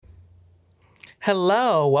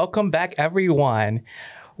Hello, welcome back, everyone.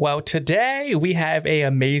 Well, today we have an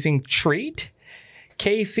amazing treat.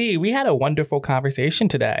 Casey, we had a wonderful conversation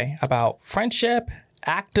today about friendship,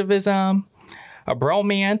 activism, a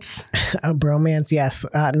bromance. A bromance, yes.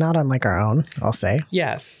 Not unlike our own, I'll say.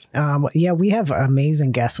 Yes. We have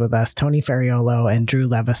amazing guests with us, Tony Ferriolo and Drew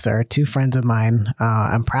Levasseur, two friends of mine,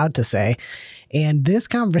 I'm proud to say. And this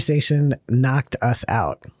conversation knocked us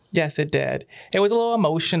out. Yes, it did. It was a little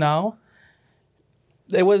emotional.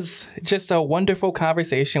 It was just a wonderful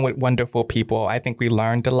conversation with wonderful people. I think we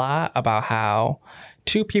learned a lot about how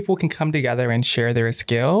two people can come together and share their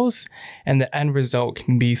skills, and the end result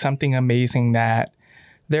can be something amazing that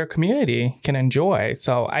their community can enjoy.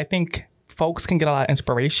 So I think folks can get a lot of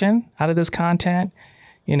inspiration out of this content,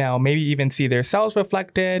 maybe even see themselves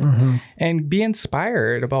reflected and be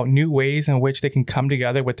inspired about new ways in which they can come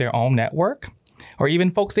together with their own network, or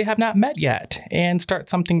even folks they have not met yet, and start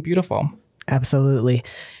something beautiful. Absolutely.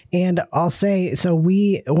 And I'll say, so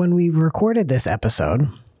when we recorded this episode,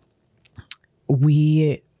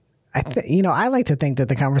 I like to think that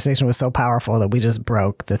the conversation was so powerful that we just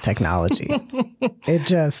broke the technology. It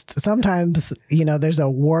just, sometimes, there's a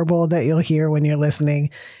warble that you'll hear when you're listening.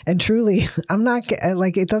 And truly,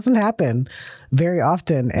 it doesn't happen very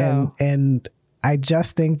often. No. And I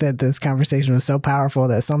just think that this conversation was so powerful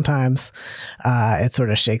that sometimes it sort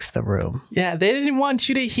of shakes the room. Yeah, they didn't want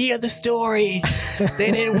you to hear the story. They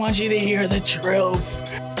didn't want you to hear the truth.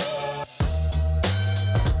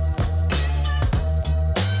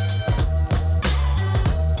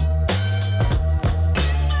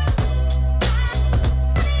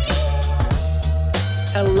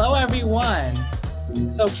 Hello, everyone.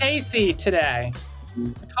 So, Casey, today,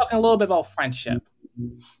 we're talking a little bit about friendship.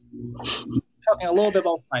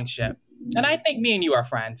 And I think me and you are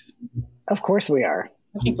friends. Of course we are.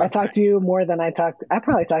 I talk to you more than I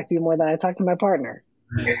probably talk to you more than I talk to my partner.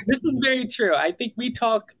 This is very true. I think we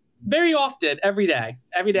talk very often, every day,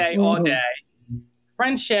 all day.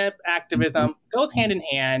 Friendship, activism goes hand in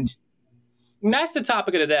hand. And that's the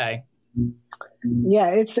topic of the day.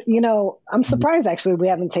 Yeah, it's, I'm surprised actually we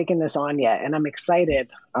haven't taken this on yet. And I'm excited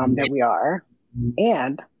that we are.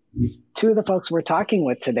 And two of the folks we're talking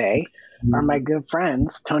with today are my good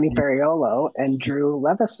friends, Tony Ferriolo and Drew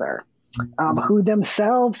Levasseur, who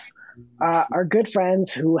themselves are good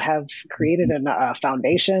friends who have created a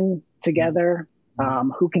foundation together,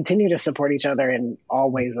 who continue to support each other in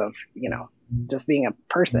all ways of, just being a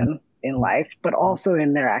person in life, but also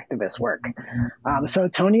in their activist work. So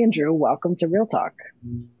Tony and Drew, welcome to Real Talk.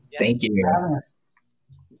 Thank you.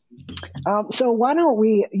 So why don't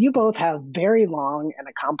you both have very long and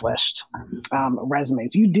accomplished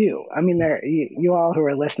resumes. You do. I mean, you all who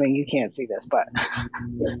are listening, you can't see this, but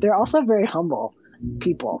they're also very humble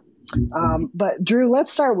people. But Drew,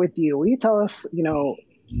 let's start with you. Will you tell us,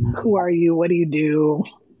 who are you? What do you do?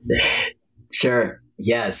 Sure.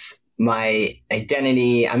 Yes. My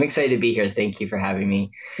identity. I'm excited to be here. Thank you for having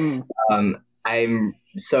me. I'm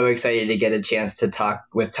so excited to get a chance to talk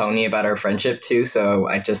with Tony about our friendship too. So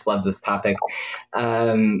I just love this topic.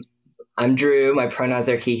 I'm Drew. My pronouns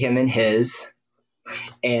are he, him, and his.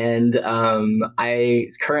 And I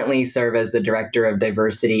currently serve as the Director of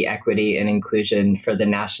Diversity, Equity, and Inclusion for the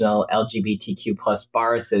National LGBTQ+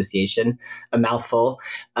 Bar Association, a mouthful.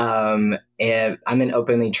 And I'm an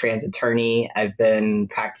openly trans attorney. I've been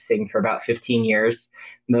practicing for about 15 years.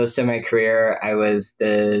 Most of my career, I was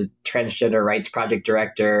the Transgender Rights Project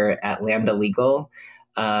Director at Lambda Legal,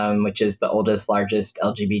 which is the oldest, largest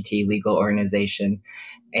LGBT legal organization.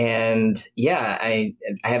 And yeah, I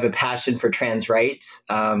have a passion for trans rights.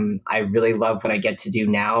 I really love what I get to do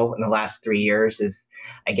now in the last 3 years is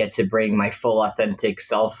I get to bring my full authentic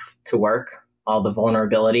self to work, all the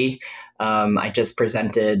vulnerability. I just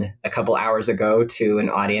presented a couple hours ago to an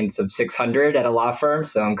audience of 600 at a law firm.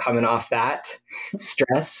 So I'm coming off that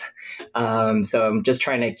stress. So I'm just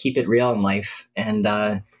trying to keep it real in life. And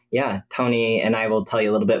Tony and I will tell you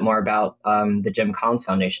a little bit more about the Jim Collins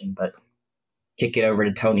Foundation, but kick it over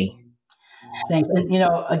to Tony. Thanks. And,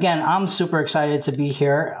 again, I'm super excited to be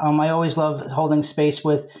here. I always love holding space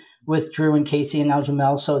with Drew and Casey and now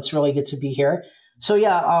Jamel. So it's really good to be here. So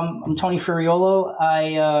I'm Tony Ferriolo.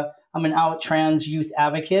 I'm an out trans youth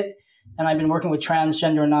advocate, and I've been working with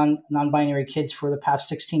transgender and non-binary kids for the past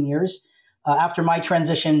 16 years. After my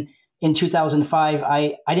transition in 2005,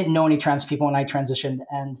 I didn't know any trans people when I transitioned,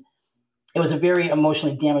 and it was a very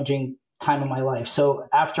emotionally damaging time in my life. So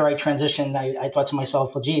after I transitioned, I thought to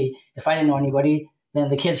myself, well, gee, if I didn't know anybody, then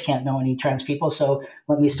the kids can't know any trans people. So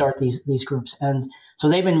let me start these groups. And so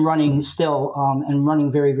they've been running still and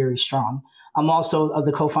running very, very strong. I'm also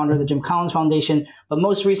the co-founder of the Jim Collins Foundation. But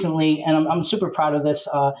most recently, and I'm super proud of this,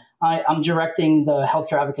 I'm directing the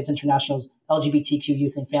Healthcare Advocates International's LGBTQ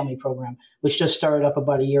Youth and Family Program, which just started up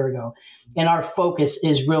about a year ago. And our focus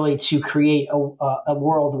is really to create a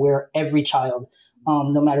world where every child,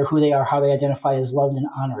 no matter who they are, how they identify, is loved and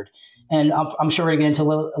honored. And I'm sure we're going to get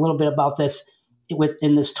into a little bit about this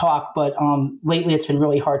in this talk, but lately it's been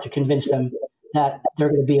really hard to convince them that they're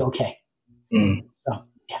going to be okay. Mm. So,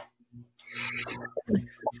 yeah.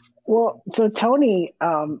 Well, so Tony,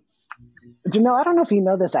 Jamil, I don't know if you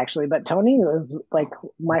know this actually, but Tony was like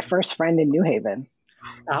my first friend in New Haven.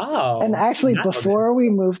 Oh. And actually, before we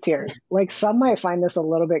moved here, like some might find this a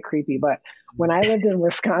little bit creepy, but when I lived in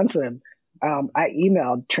Wisconsin, I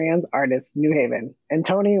emailed Trans Artist New Haven, and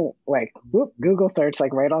Tony, like, whoop, Google search,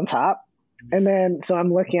 like right on top. And then, so I'm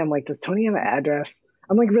looking, I'm like, does Tony have an address?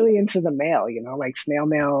 I'm like really into the mail, you know, like snail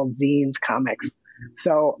mail, zines, comics.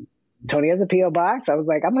 So Tony has a P.O. box. I was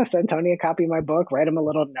like, I'm going to send Tony a copy of my book, write him a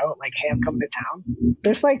little note, like, hey, I'm coming to town.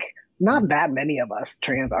 There's like not that many of us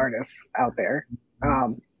trans artists out there.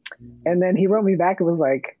 And then he wrote me back and was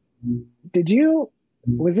like,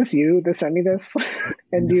 was this you that sent me this?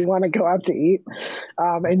 And do you want to go out to eat?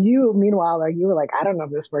 And you, meanwhile, like you were like, I don't know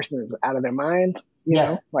if this person is out of their mind, you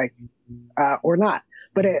know, like, or not.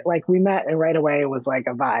 But it, like, we met and right away it was like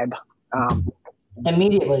a vibe.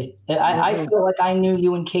 Immediately. I feel like I knew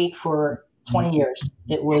you and Kate for 20 years.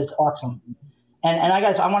 It was awesome. And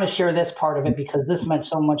I want to share this part of it because this meant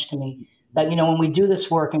so much to me. That, you know, when we do this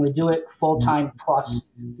work and we do it full time plus,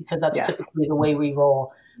 because that's typically the way we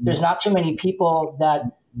roll, there's not too many people that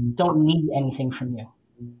don't need anything from you.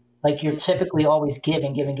 Like, you're typically always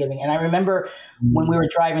giving. And I remember when we were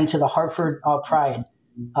driving to the Hartford Pride,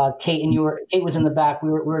 Kate was in the back.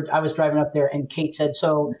 I was driving up there, and Kate said,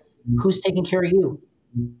 "So, who's taking care of you?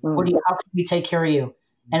 How can we take care of you?"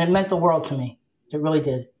 And it meant the world to me. It really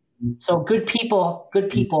did. So good people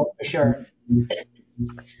for sure.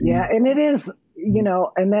 Yeah, and it is, you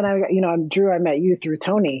know, and then Drew, I met you through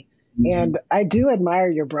Tony, and I do admire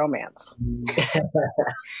your bromance.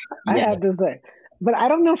 I have to say, but I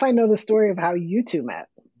don't know if I know the story of how you two met.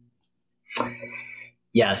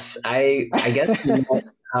 Yes, I guess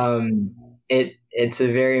it's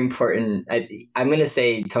a very important. I'm going to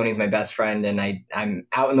say Tony's my best friend, and I'm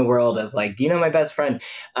out in the world as like, do you know my best friend?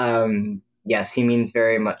 Yes, he means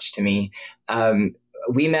very much to me.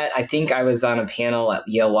 We met, I think I was on a panel at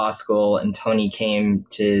Yale Law School, and Tony came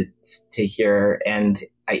to hear. And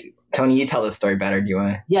Tony, you tell this story better. Do you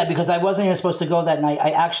want to? Yeah, because I wasn't even supposed to go that night. I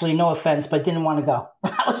actually, no offense, but didn't want to go.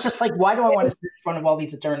 I was just like, why do I want to sit in front of all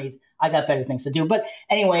these attorneys? I got better things to do. But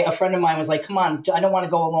anyway, a friend of mine was like, come on, I don't want to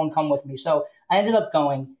go alone. Come with me. So I ended up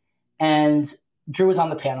going, and Drew was on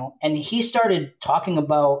the panel, and he started talking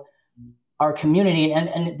about our community.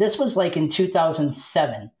 And this was like in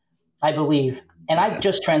 2007, I believe. And I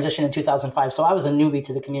just transitioned in 2005. So I was a newbie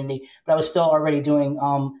to the community, but I was still already doing,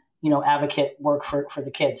 advocate work for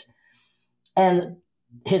the kids. And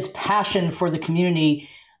his passion for the community,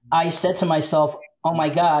 I said to myself, oh my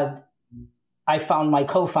God, I found my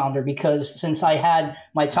co-founder, because since I had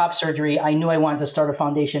my top surgery, I knew I wanted to start a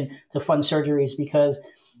foundation to fund surgeries, because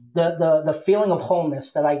the feeling of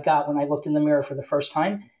wholeness that I got when I looked in the mirror for the first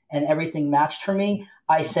time and everything matched for me,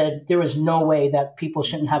 I said, there is no way that people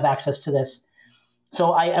shouldn't have access to this.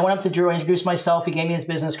 So I went up to Drew, I introduced myself. He gave me his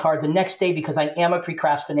business card. The next day, because I am a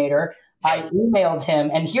procrastinator, I emailed him.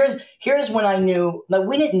 And here's when I knew that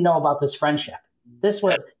we didn't know about this friendship. This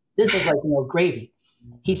was like, gravy.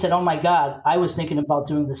 He said, oh my God, I was thinking about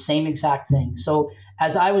doing the same exact thing. So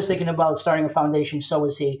as I was thinking about starting a foundation, so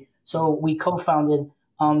was he. So we co-founded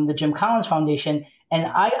the Jim Collins Foundation. And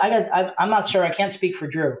I'm not sure, I can't speak for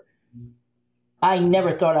Drew. I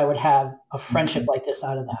never thought I would have a friendship like this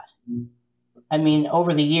out of that. I mean,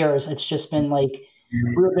 over the years, it's just been like,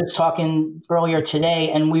 we were just talking earlier today,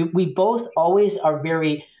 and we both always are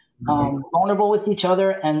very vulnerable with each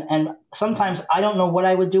other. And sometimes I don't know what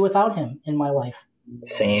I would do without him in my life.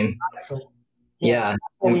 Same. Honestly. Yeah. So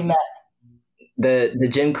that's where we met. The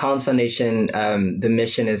Jim Collins Foundation, the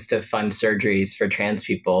mission is to fund surgeries for trans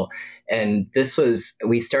people. And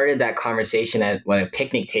we started that conversation at a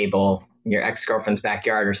picnic table in your ex-girlfriend's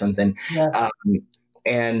backyard or something. Yeah.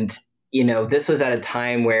 And this was at a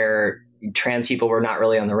time where trans people were not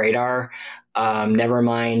really on the radar, never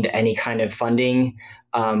mind any kind of funding.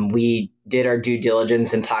 We did our due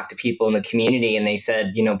diligence and talked to people in the community, and they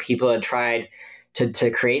said, people had tried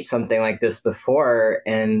to create something like this before,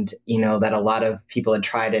 and, that a lot of people had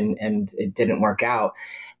tried and it didn't work out.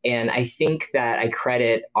 And I think that I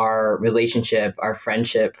credit our relationship, our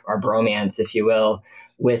friendship, our bromance, if you will,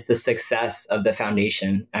 with the success of the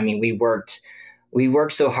foundation. I mean, we worked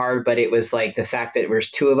so hard, but it was like the fact that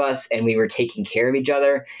there's two of us and we were taking care of each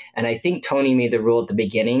other. And I think Tony made the rule at the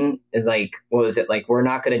beginning is like, what was it? Like, we're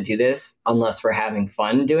not going to do this unless we're having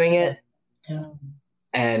fun doing it. Yeah.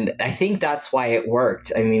 And I think that's why it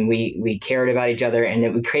worked. I mean, we cared about each other,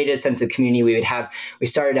 and we created a sense of community. We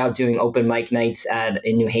started out doing open mic nights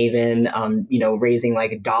in New Haven, raising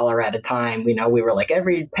like $1 at a time. We were like,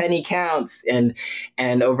 every penny counts. And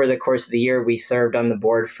over the course of the year, we served on the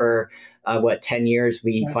board for 10 years.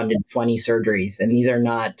 We funded 20 surgeries, and these are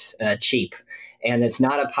not cheap. And it's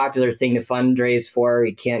not a popular thing to fundraise for.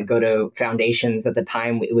 You can't go to foundations at the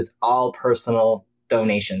time. It was all personal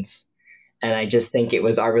donations. And I just think it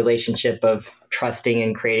was our relationship of trusting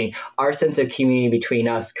and creating our sense of community between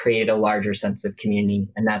us created a larger sense of community.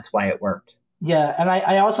 And that's why it worked. Yeah. And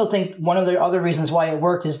I also think one of the other reasons why it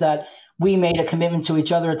worked is that we made a commitment to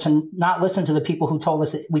each other to not listen to the people who told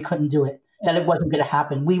us that we couldn't do it, that it wasn't going to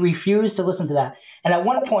happen. We refused to listen to that. And at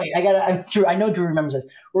one point, I know Drew remembers this.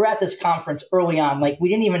 We're at this conference early on, like we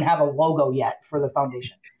didn't even have a logo yet for the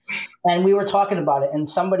foundation. And we were talking about it, and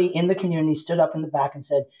somebody in the community stood up in the back and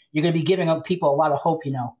said, "You're going to be giving people a lot of hope,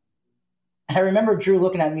 And I remember Drew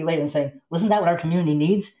looking at me later and saying, "Wasn't that what our community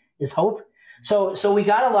needs? Is hope?" So we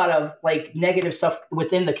got a lot of like negative stuff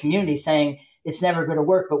within the community saying it's never going to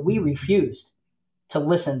work, but we refused to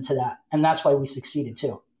listen to that, and that's why we succeeded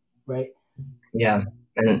too, right? Yeah,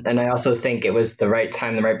 and I also think it was the right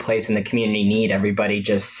time, the right place, and the community need. Everybody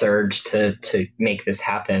just surged to make this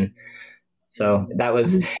happen. So that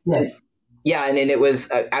was, yeah. And it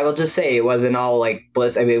was, I will just say it wasn't all like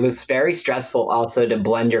bliss. I mean, it was very stressful also to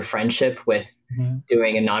blend your friendship with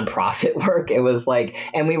doing a nonprofit work. It was like,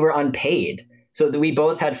 and we were unpaid. So we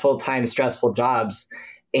both had full-time stressful jobs,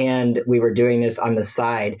 and we were doing this on the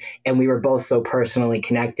side, and we were both so personally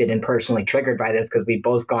connected and personally triggered by this because we'd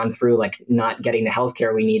both gone through like not getting the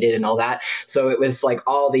healthcare we needed and all that. So it was like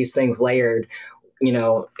all these things layered.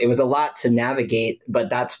 It was a lot to navigate, but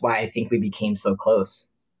that's why I think we became so close.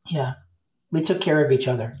 Yeah. We took care of each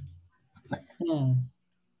other.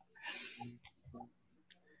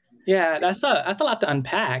 Yeah, that's a lot to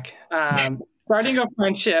unpack. Starting a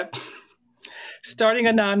friendship, starting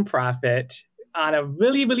a nonprofit on a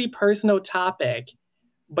really, really personal topic,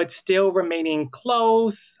 but still remaining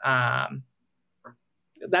close.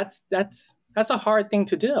 That's a hard thing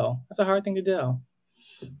to do.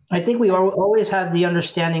 I think we always have the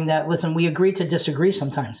understanding that, listen, we agree to disagree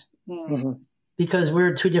sometimes because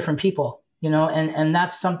we're two different people, and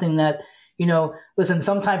that's something that, listen,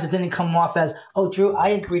 sometimes it didn't come off as, "Oh, Drew, I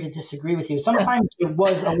agree to disagree with you." Sometimes it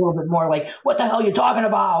was a little bit more like, "What the hell are you talking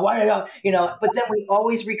about? Why are you?" But then we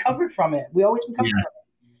always recovered from it. We're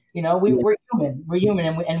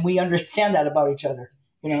human, and we understand that about each other.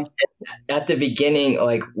 At the beginning,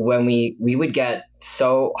 like when we would get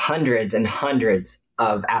hundreds and hundreds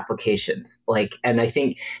of applications, and I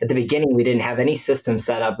think at the beginning we didn't have any system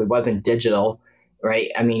set up. It wasn't digital, right?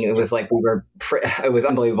 I mean, it was like it was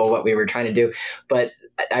unbelievable what we were trying to do. But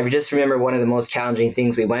I just remember one of the most challenging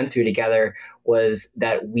things we went through together was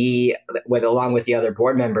that we, along with the other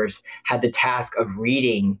board members, had the task of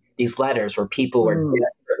reading these letters where people were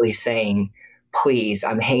desperately saying, "Please,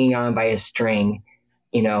 I'm hanging on by a string,"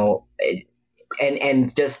 and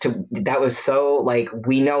that was so like,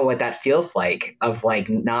 we know what that feels like of like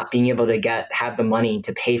not being able to have the money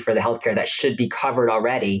to pay for the healthcare that should be covered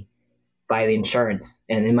already by the insurance.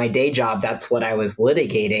 And in my day job, that's what I was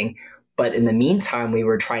litigating. But in the meantime, we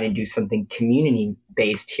were trying to do something community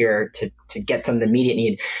based here to get some of the immediate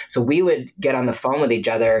need. So we would get on the phone with each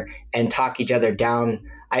other and talk each other down.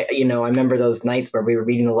 I remember those nights where we were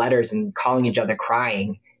reading the letters and calling each other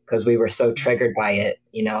crying because we were so triggered by it,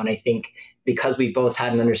 and I think because we both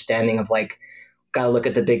had an understanding of like, got to look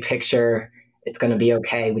at the big picture. It's going to be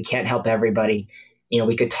okay. We can't help everybody.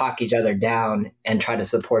 We could talk each other down and try to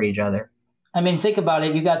support each other. I mean, think about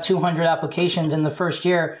it. You got 200 applications in the first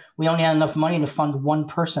year. We only had enough money to fund one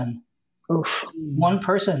person. Oof. One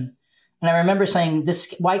person. And I remember saying,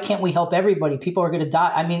 why can't we help everybody? People are going to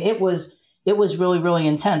die. I mean, it was really, really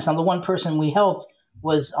intense. Now, the one person we helped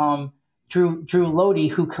was Drew Lodi,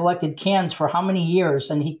 who collected cans for how many years?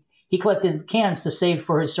 And he collected cans to save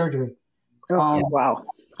for his surgery. Wow.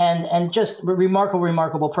 And just a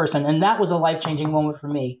remarkable person. And that was a life-changing moment for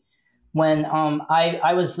me when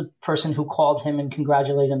I was the person who called him and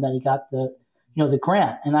congratulated him that he got the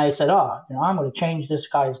grant. And I said, I'm going to change this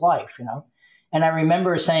guy's life, And I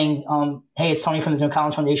remember saying, "Hey, it's Tony from the Jim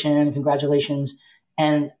Collins Foundation. Congratulations."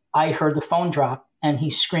 And I heard the phone drop and he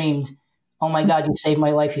screamed, "Oh my God, you saved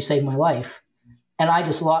my life. You saved my life." And I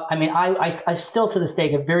just lost. I mean, I still to this day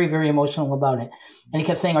get very, very emotional about it. And he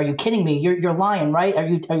kept saying, "Are you kidding me? You're lying, right? Are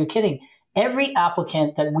you kidding?" Every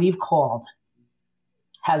applicant that we've called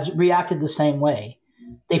has reacted the same way.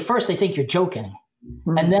 They think you're joking.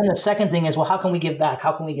 Mm-hmm. And then the second thing is, well, how can we give back?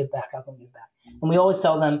 How can we give back? How can we give back? And we always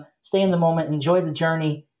tell them, stay in the moment, enjoy the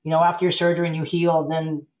journey. After your surgery and you heal,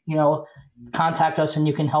 then, contact us and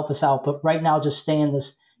you can help us out. But right now, just stay in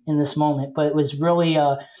this moment. But it was really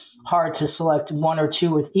hard to select one or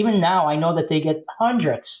two. Even now, I know that they get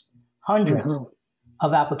hundreds mm-hmm.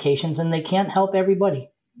 of applications, and they can't help everybody.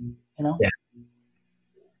 Yeah.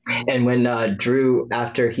 And when Drew,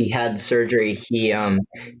 after he had surgery,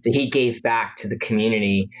 he gave back to the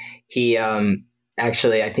community. He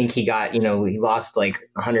actually, I think he got, he lost like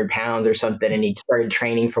 100 pounds or something, and he started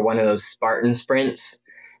training for one of those Spartan sprints.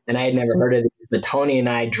 And I had never heard of it, but Tony and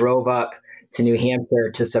I drove up to New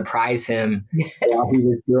Hampshire to surprise him while he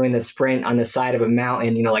was doing the sprint on the side of a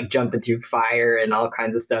mountain, like jumping through fire and all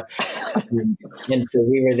kinds of stuff. And so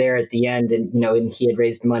we were there at the end, and, and he had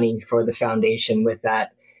raised money for the foundation with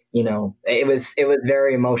that. It was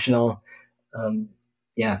very emotional.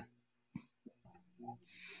 Yeah.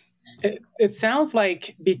 It sounds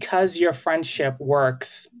like because your friendship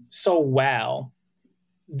works so well,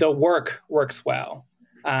 the work works well.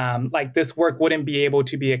 Like this work wouldn't be able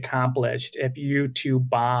to be accomplished if you two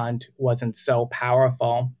bond wasn't so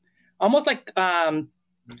powerful. Almost like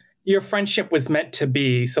your friendship was meant to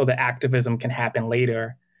be so the activism can happen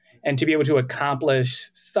later. And to be able to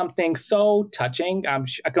accomplish something so touching,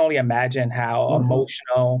 I can only imagine how mm-hmm.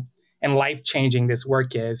 emotional and life-changing this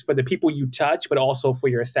work is for the people you touch, but also for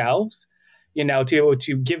yourselves. To be able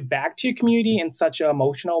to give back to your community in such an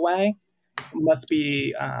emotional way must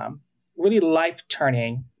be really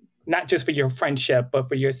life-turning, not just for your friendship, but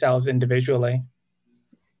for yourselves individually.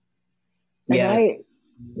 Yeah.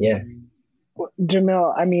 Yeah.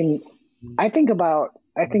 Jamil, I mean, I think about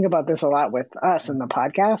this a lot with us in the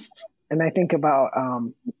podcast. And I think about,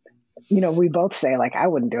 we both say, like, I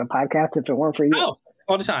wouldn't do a podcast if it weren't for you. Oh,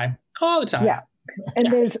 all the time. Yeah.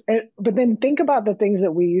 And but then think about the things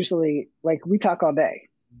that we usually, like, we talk all day,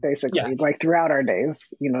 basically, yes. Like throughout our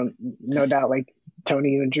days, no doubt, like Tony,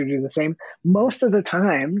 you and Drew do the same. Most of the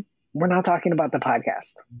time, we're not talking about the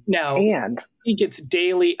podcast. No. And he gets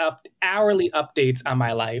hourly updates on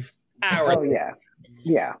my life. Hourly. Oh, yeah.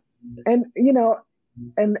 Yeah. And,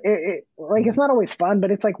 and it's not always fun,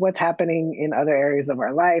 but it's like what's happening in other areas of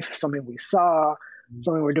our life, something we saw,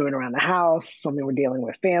 something we're doing around the house, something we're dealing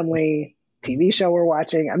with family, TV show we're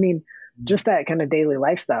watching. I mean, just that kind of daily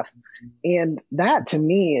life stuff. And that to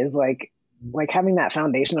me is like having that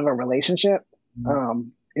foundation of a relationship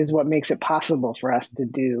is what makes it possible for us to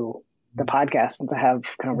do the podcast and to have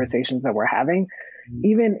conversations that we're having,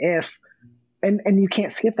 even if, and you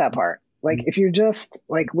can't skip that part. Like if you're just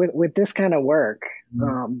like with this kind of work,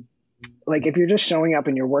 like if you're just showing up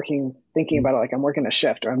and you're working, thinking about it, like I'm working a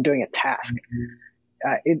shift or I'm doing a task,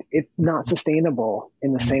 it's not sustainable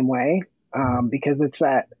in the same way because it's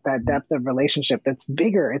that depth of relationship that's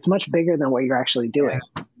bigger. It's much bigger than what you're actually doing.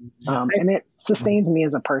 And it sustains me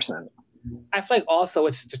as a person. I feel like also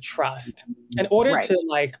it's the trust. In order to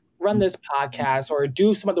like run this podcast or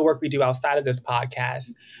do some of the work we do outside of this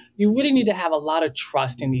podcast, you really need to have a lot of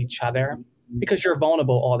trust in each other because you're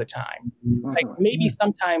vulnerable all the time. Like maybe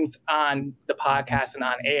sometimes on the podcast and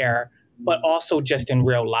on air, but also just in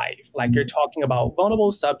real life. Like you're talking about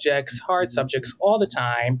vulnerable subjects, hard subjects all the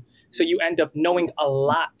time. So you end up knowing a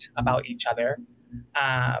lot about each other,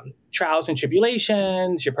 trials and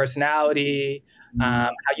tribulations, your personality,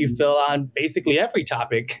 how you feel on basically every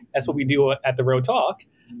topic. That's what we do at the Real Talk.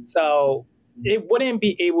 So it wouldn't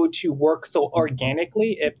be able to work so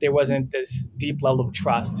organically if there wasn't this deep level of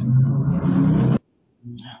trust.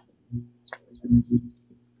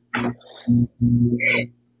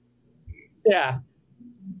 Yeah.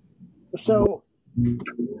 So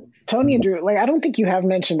Tony and Drew, like, I don't think you have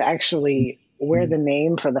mentioned actually where the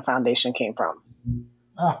name for the foundation came from.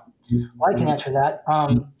 Oh, well, I can answer that.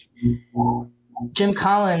 Jim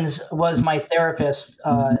Collins was my therapist.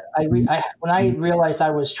 When I realized I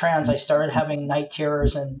was trans, I started having night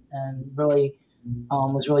terrors and really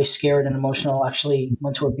was really scared and emotional. Actually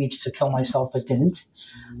went to a beach to kill myself, but didn't.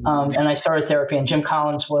 And I started therapy, and Jim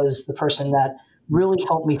Collins was the person that really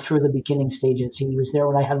helped me through the beginning stages. He was there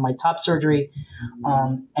when I had my top surgery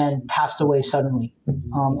and passed away suddenly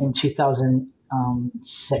in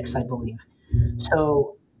 2006, I believe.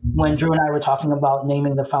 So when Drew and I were talking about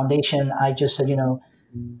naming the foundation, I just said,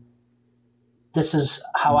 this is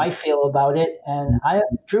how I feel about it. And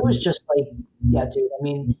Drew was just like, yeah, dude, I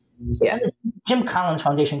mean, the Jim Collins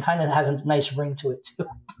Foundation kind of has a nice ring to it too.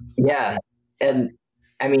 Yeah. And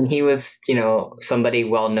I mean, he was, somebody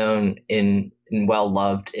well known and well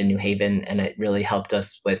loved in New Haven, and it really helped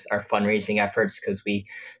us with our fundraising efforts because we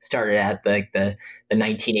started at the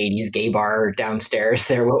 1980s gay bar downstairs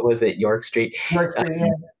there. What was it, York Street? York Street, yeah.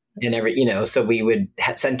 And so we would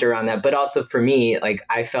center on that. But also for me, like,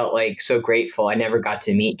 I felt like so grateful. I never got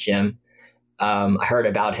to meet Jim. I heard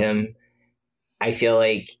about him. I feel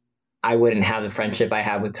like I wouldn't have the friendship I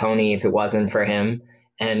have with Tony if it wasn't for him.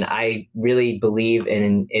 And I really believe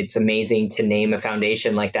it's amazing to name a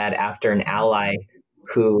foundation like that after an ally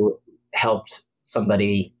who helped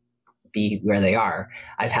somebody be where they are.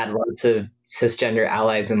 I've had lots of cisgender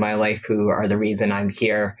allies in my life who are the reason I'm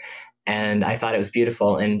here. And I thought it was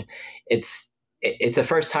beautiful. And it's the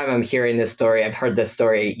first time I'm hearing this story. I've heard this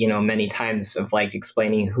story, many times of like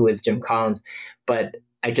explaining who is Jim Collins. But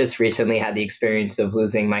I just recently had the experience of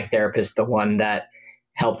losing my therapist, the one that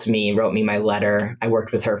helped me, wrote me my letter. I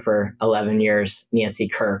worked with her for 11 years, Nancy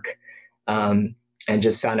Kirk, and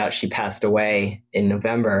just found out she passed away in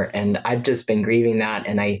November. And I've just been grieving that.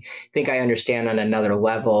 And I think I understand on another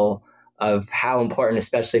level of how important,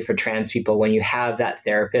 especially for trans people, when you have that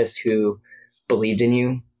therapist who believed in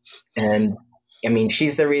you. And I mean,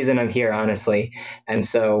 she's the reason I'm here, honestly. And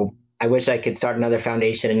so I wish I could start another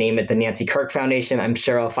foundation and name it the Nancy Kirk Foundation. I'm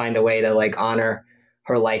sure I'll find a way to like honor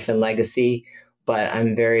her life and legacy. But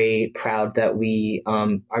I'm very proud that we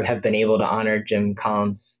have been able to honor Jim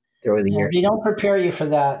Collins through the years. They don't prepare you for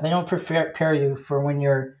that. They don't prepare you for when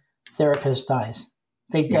your therapist dies.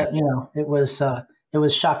 It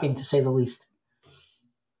was shocking to say the least.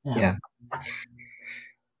 Yeah.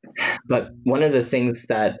 But one of the things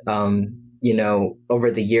that over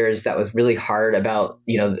the years that was really hard about,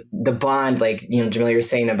 the bond, like, Jamil, you were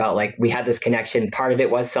saying about like, we had this connection. Part of it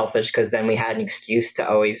was selfish because then we had an excuse to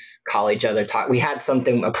always call each other, talk. We had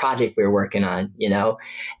a project we were working on,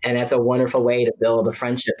 and that's a wonderful way to build a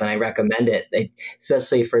friendship. And I recommend it,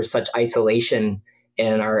 especially for such isolation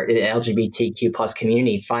in our LGBTQ plus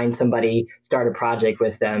community. Find somebody, start a project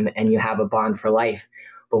with them, and you have a bond for life.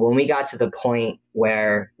 But when we got to the point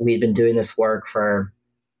where we'd been doing this work for,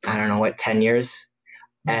 10 years,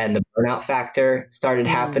 and the burnout factor started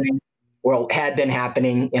happening, or had been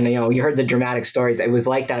happening. And, you heard the dramatic stories. It was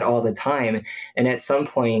like that all the time. And at some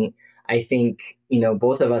point, I think,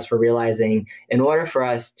 both of us were realizing in order for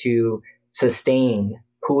us to sustain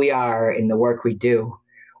who we are in the work we do,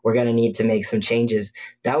 we're going to need to make some changes.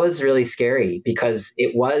 That was really scary because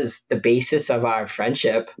it was the basis of our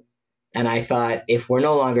friendship. And I thought, if we're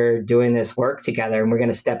no longer doing this work together and we're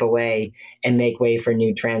going to step away and make way for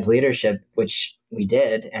new trans leadership, which we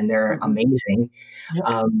did, and they're amazing,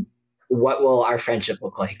 what will our friendship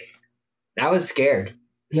look like? I was scared.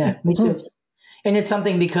 Yeah, me too. And it's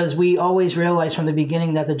something because we always realized from the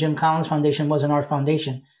beginning that the Jim Collins Foundation wasn't our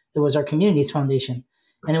foundation. It was our community's foundation.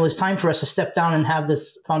 And it was time for us to step down and have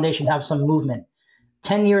this foundation have some movement.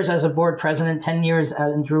 10 years as a board president, 10 years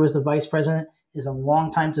and Drew as the vice president is a long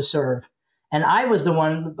time to serve. And I was the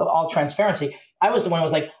one, all transparency, I was the one who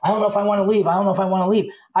was like, I don't know if I want to leave. I don't know if I want to leave.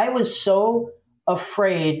 I was so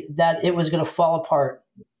afraid that it was going to fall apart.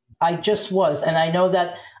 I just was. And I know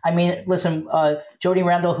that, listen, Jody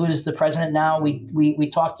Randall, who's the president now, we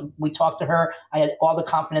talked to her. I had all the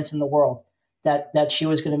confidence in the world that she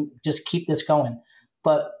was going to just keep this going.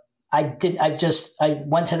 But I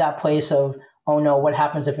went to that place of, oh no, what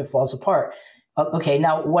happens if it falls apart? Okay,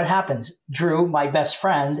 now what happens? Drew, my best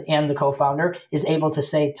friend and the co-founder, is able to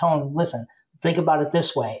say, Tone, listen, think about it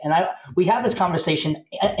this way. And we had this conversation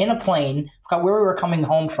in a plane, forgot where we were coming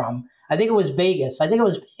home from. I think it was Vegas.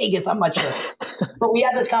 I'm not sure. But we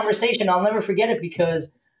had this conversation. I'll never forget it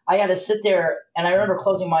because I had to sit there and I remember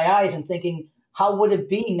closing my eyes and thinking, how would it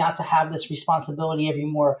be not to have this responsibility every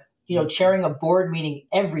more, chairing a board meeting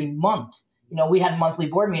every month? We had monthly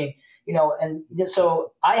board meeting, and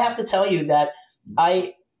so I have to tell you that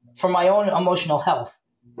for my own emotional health,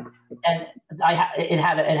 and it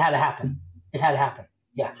had to happen. It had to happen.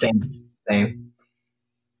 Yeah. Same.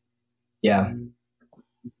 Yeah.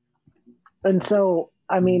 And so,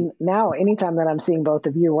 now anytime that I'm seeing both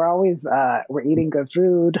of you, we're always, we're eating good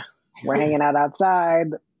food. We're hanging out outside.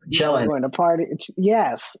 Chilling. Going to party.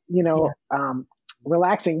 Yes.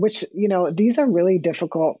 Relaxing, which, these are really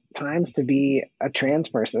difficult times to be a trans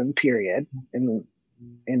person, period, in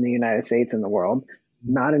the United States and the world.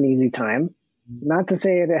 Not an easy time. Not to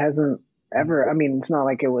say it hasn't ever, it's not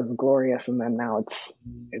like it was glorious and then now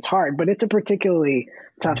it's hard, but it's a particularly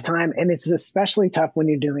tough time. And it's especially tough when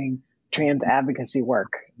you're doing trans advocacy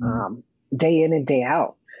work, day in and day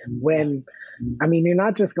out. When, you're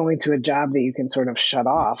not just going to a job that you can sort of shut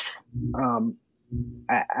off.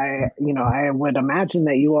 I would imagine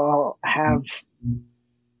that you all have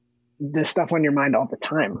this stuff on your mind all the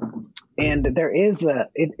time. And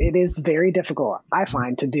it is very difficult, I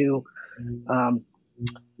find, to do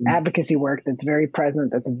advocacy work that's very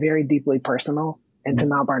present, that's very deeply personal, and to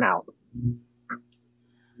not burn out.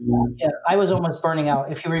 Yeah, I was almost burning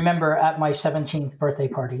out. If you remember, at my 17th birthday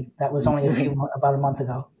party, that was only about a month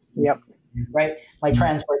ago. Yep. Right, my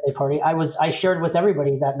trans birthday party. I shared with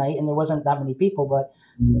everybody that night, and there wasn't that many people, but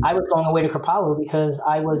I was going away to Kripalu because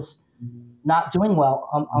I was not doing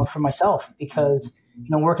well for myself, because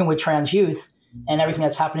working with trans youth and everything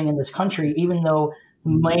that's happening in this country, even though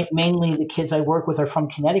mainly the kids I work with are from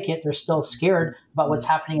Connecticut, they're still scared about what's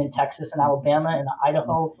happening in Texas and Alabama and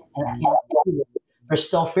Idaho, and they're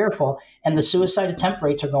still fearful, and the suicide attempt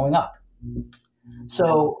rates are going up.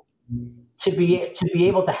 So to be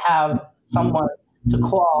able to have someone to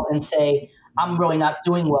call and say, I'm really not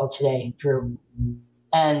doing well today, Drew,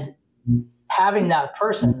 and having that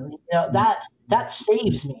person, that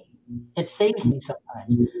saves me. It saves me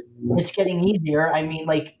sometimes. It's getting easier. I mean,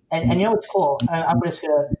 and what's cool? I'm just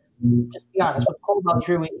gonna be honest. What's cool about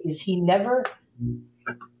Drew is he never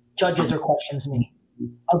judges or questions me.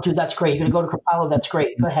 Oh, dude, that's great. You're gonna go to Kripalu. That's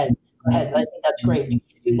great. Go ahead. I think that's great. You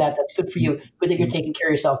do that. That's good for you. Good that you're taking care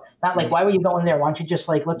of yourself. Not like, why were you going there? Why don't you just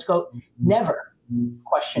let's go? Never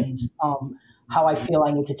questions how I feel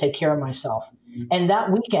I need to take care of myself. And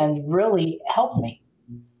that weekend really helped me.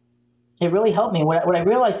 It really helped me. What I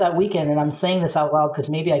realized that weekend, and I'm saying this out loud because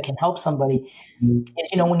maybe I can help somebody, is,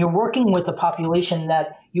 when you're working with a population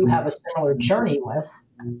that you have a similar journey with,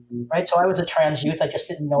 right? So I was a trans youth. I just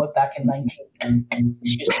didn't know it back in 19.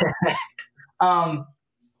 Excuse me.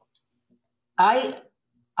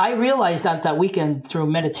 I realized that weekend through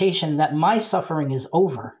meditation that my suffering is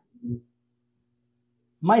over.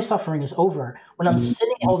 My suffering is over. When I'm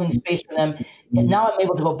sitting holding space for them, and now I'm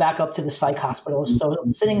able to go back up to the psych hospitals. So I'm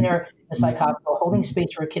sitting there in the psych hospital holding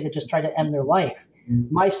space for a kid that just tried to end their life.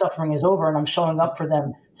 My suffering is over, and I'm showing up for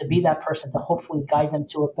them to be that person to hopefully guide them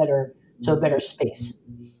to a better space.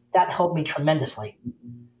 That helped me tremendously.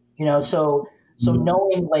 So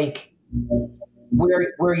knowing where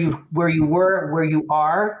you were, where you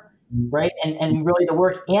are, right? And really the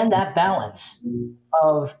work and that balance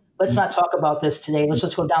of, let's not talk about this today. Let's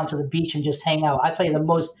just go down to the beach and just hang out. I tell you,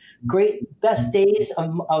 the best days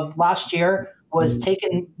of last year was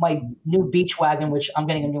taking my new beach wagon, which I'm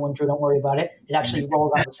getting a new one, Drew. Don't worry about it. It actually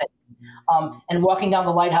rolls on the same. And walking down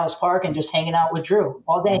the Lighthouse Park and just hanging out with Drew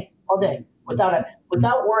all day,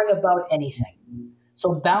 without worrying about anything.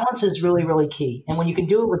 So balance is really, really key. And when you can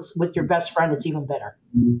do it with your best friend, it's even better.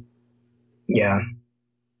 Yeah.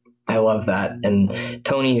 I love that. And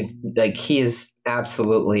Tony, he is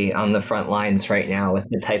absolutely on the front lines right now with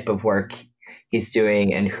the type of work he's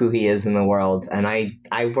doing and who he is in the world. And I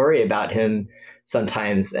worry about him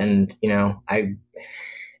sometimes. And,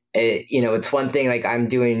 it's one thing, I'm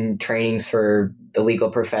doing trainings for the legal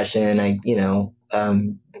profession. I,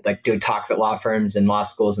 do talks at law firms and law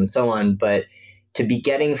schools and so on. But to be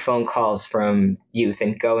getting phone calls from youth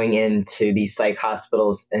and going into these psych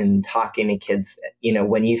hospitals and talking to kids,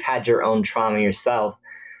 when you've had your own trauma yourself,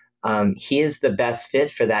 he is the best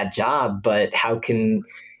fit for that job. But how can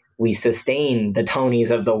we sustain the Tonys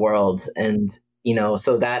of the world? And,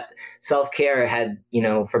 so that self-care had,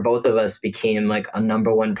 for both of us became a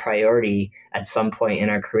number one priority at some point in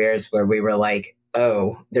our careers, where we were like,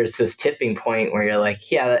 oh, there's this tipping point where you're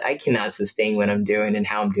like, yeah, I cannot sustain what I'm doing and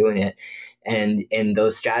how I'm doing it. And in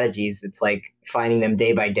those strategies, it's finding them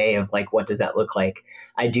day by day of what does that look like?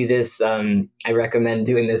 I do this. I recommend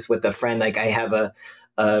doing this with a friend. I have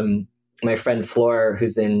my friend Flora,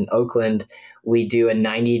 who's in Oakland. We do a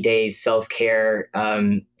 90-day self-care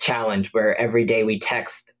challenge where every day we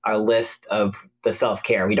text our list of the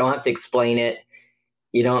self-care. We don't have to explain it.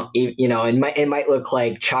 It might look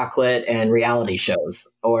like chocolate and reality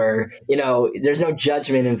shows, or, there's no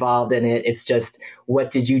judgment involved in it. It's just,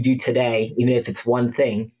 what did you do today? Even if it's one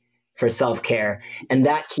thing for self-care. And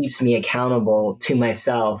that keeps me accountable to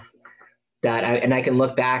myself, and I can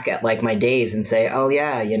look back at my days and say, oh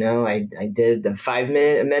yeah, I did the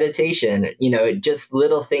 5-minute meditation, just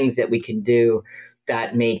little things that we can do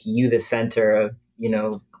that make you the center of,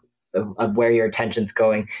 of where your attention's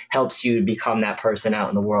going, helps you become that person out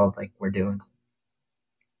in the world like we're doing.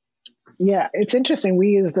 Yeah, it's interesting.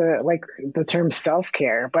 We use the term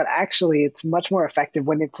self-care, but actually it's much more effective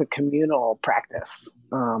when it's a communal practice,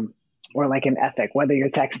 or an ethic, whether you're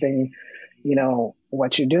texting,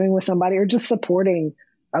 what you're doing with somebody or just supporting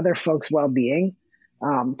other folks' well-being.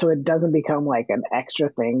 So it doesn't become an extra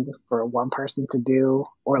thing for one person to do,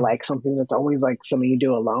 or something that's always something you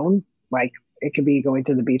do alone. It could be going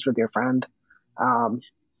to the beach with your friend.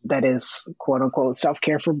 That is quote unquote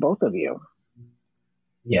self-care for both of you.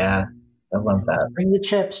 Yeah, I love that. Bring the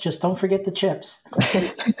chips. Just don't forget the chips.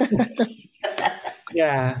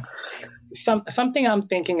 Yeah. Something I'm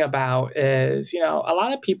thinking about is, a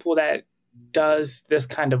lot of people that does this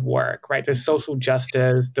kind of work, right? This social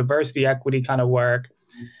justice, diversity, equity kind of work.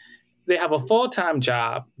 They have a full-time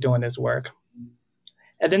job doing this work.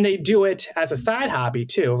 And then they do it as a side hobby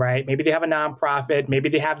too, right? Maybe they have a nonprofit. Maybe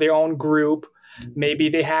they have their own group. Maybe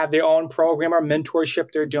they have their own program or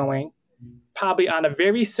mentorship they're doing, probably on a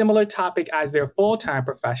very similar topic as their full-time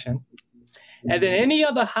profession. And then any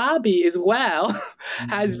other hobby as well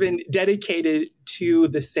has been dedicated to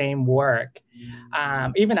the same work.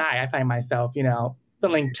 Even I find myself,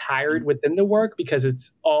 feeling tired within the work because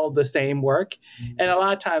it's all the same work. And a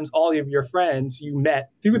lot of times all of your friends you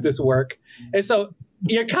met through this work. And so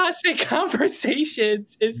your constant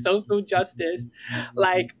conversations is social justice,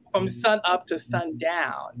 like from sun up to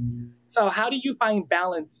sundown. So how do you find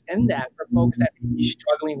balance in that for folks that may be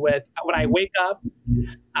struggling with, when I wake up,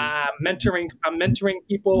 I'm mentoring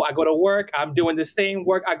people, I go to work, I'm doing the same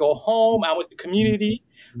work, I go home, I'm with the community,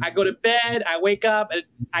 I go to bed, I wake up, and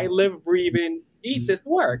I live, breathe, and eat this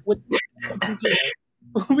work. What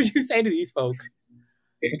would you say to these folks?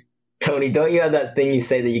 Tony, don't you have that thing you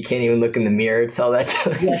say that you can't even look in the mirror? Tell that to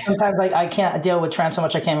me. Yeah, sometimes I can't deal with trans so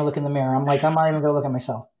much I can't even look in the mirror. I'm like, I'm not even going to look at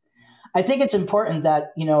myself. I think it's important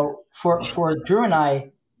that, for Drew and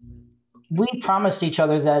I, we promised each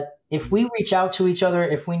other that if we reach out to each other,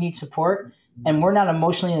 if we need support, and we're not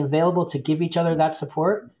emotionally available to give each other that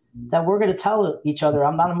support, that we're going to tell each other,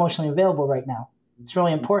 I'm not emotionally available right now. It's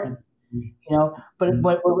really important. But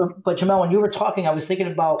Jamel, when you were talking, I was thinking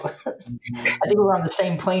about, I think we were on the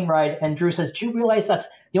same plane ride, and Drew says, do you realize that's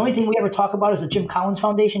the only thing we ever talk about is the Jim Collins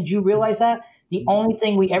Foundation? Do you realize that? The only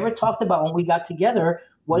thing we ever talked about when we got together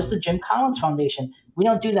was the Jim Collins Foundation. We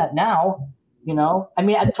don't do that now, I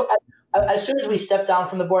mean, as soon as we stepped down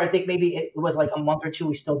from the board, I think maybe it was like a month or two,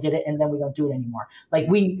 we still did it, and then we don't do it anymore. Like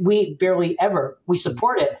we barely ever, we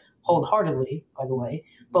support it wholeheartedly, by the way,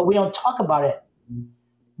 but we don't talk about it,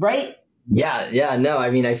 right? Yeah. No,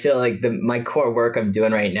 I mean, I feel like my core work I'm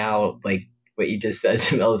doing right now, like what you just said,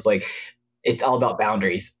 Jamel, is like, it's all about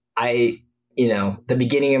boundaries. The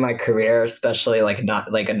beginning of my career, especially like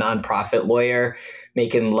not like a nonprofit lawyer,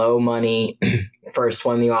 making low money, first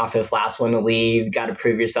one in the office, last one to leave, got to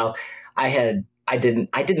prove yourself. I did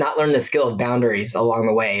not learn the skill of boundaries along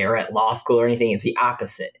the way or at law school or anything. It's the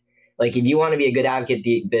opposite. Like if you want to be a good advocate,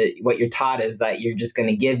 what you're taught is that you're just going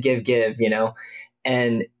to give,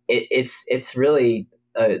 and it's really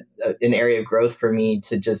an area of growth for me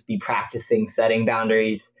to just be practicing setting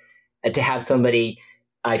boundaries and to have somebody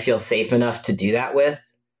I feel safe enough to do that with.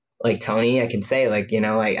 Like Tony, I can say like,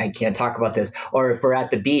 I can't talk about this. Or if we're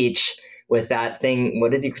at the beach with that thing,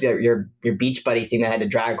 what did your beach buddy thing that I had to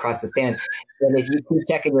drag across the sand? And if you keep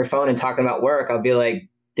checking your phone and talking about work, I'll be like,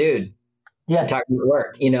 dude, I'm talking about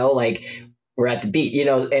work, like we're at the beach,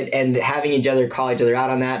 and having each other call each other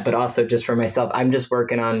out on that. But also just for myself, I'm just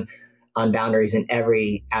working on boundaries in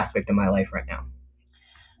every aspect of my life right now.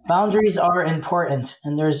 Boundaries are important,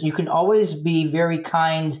 and you can always be very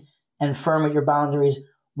kind and firm with your boundaries.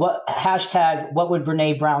 What would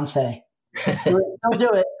Brene Brown say? Still do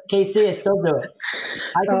it. KC, I still do it.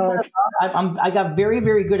 I got very,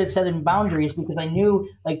 very good at setting boundaries because I knew,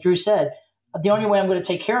 like Drew said, the only way I'm going to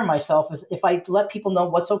take care of myself is if I let people know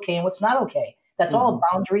what's okay and what's not okay. That's all a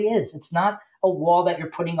boundary is. It's not a wall that you're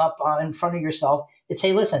putting up in front of yourself. It's,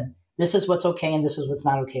 hey, listen, this is what's okay and this is what's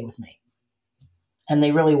not okay with me. And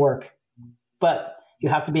they really work. But you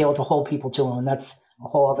have to be able to hold people to them, and that's a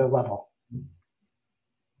whole other level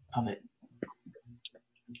of it.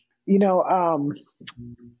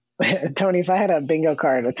 Tony, if I had a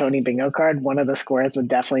Tony bingo card, one of the squares would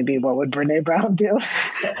definitely be what would Brene Brown do?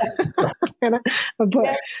 And I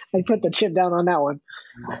put the chip down on that one.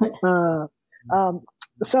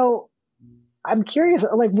 So I'm curious,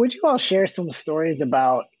 like, would you all share some stories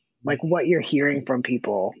about like what you're hearing from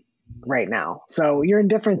people right now? So you're in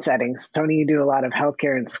different settings. Tony, you do a lot of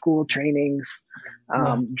healthcare and school trainings.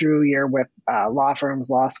 Drew, you're with law firms,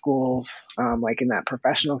 law schools, like in that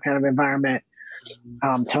professional kind of environment.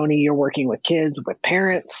 Tony, you're working with kids, with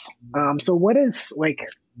parents. So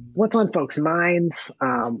what's on folks' minds?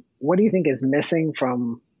 What do you think is missing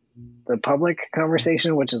from the public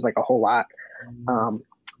conversation, which is like a whole lot?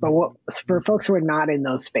 But for folks who are not in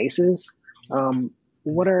those spaces,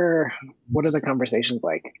 what are the conversations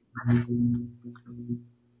like?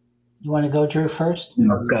 You want to go, Drew, first?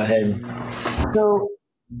 No, go ahead. So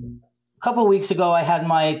couple of weeks ago, I had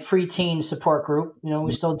my preteen support group.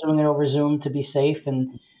 We're still doing it over Zoom to be safe.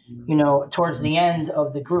 And, towards the end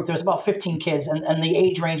of the group, there's about 15 kids, and the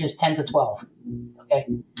age range is 10 to 12. Okay.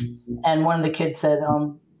 And one of the kids said,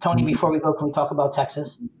 Tony, before we go, can we talk about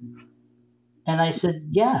Texas? And I said,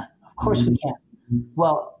 yeah, of course we can.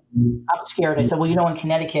 Well, I'm scared. I said, well, in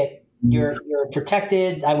Connecticut, you're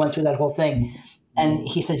protected. I went through that whole thing. And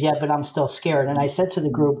he said, yeah, but I'm still scared. And I said to the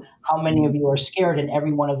group, how many of you are scared? And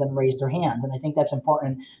every one of them raised their hand. And I think that's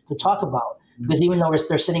important to talk about, because even though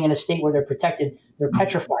they're sitting in a state where they're protected, they're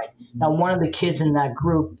petrified. Now, one of the kids in that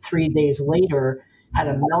group 3 days later had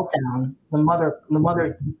a meltdown. The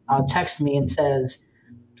mother texts me and says,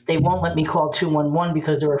 they won't let me call 211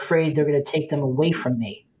 because they're afraid they're going to take them away from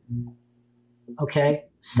me. Okay?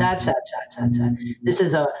 Sad. This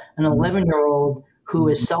is an 11-year-old who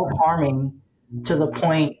is self-harming to the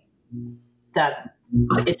point that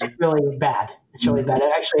it's really bad. It's really bad. And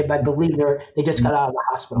actually, I believe they just got out of the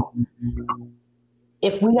hospital.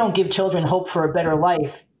 If we don't give children hope for a better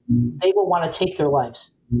life, they will want to take their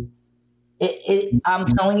lives. I'm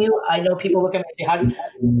telling you, I know people look at me and say,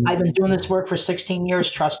 I've been doing this work for 16 years,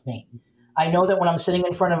 trust me. I know that when I'm sitting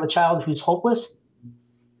in front of a child who's hopeless,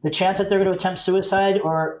 the chance that they're going to attempt suicide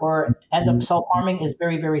or end up self-harming is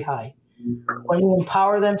very, very high. When we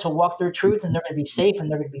empower them to walk their truth, and they're going to be safe and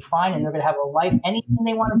they're going to be fine and they're going to have a life, anything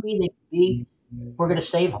they want to be, they can be, we're going to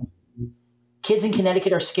save them. Kids in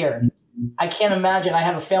Connecticut are scared. I can't imagine. I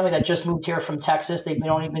have a family that just moved here from Texas. They've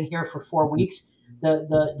only been here for 4 weeks. They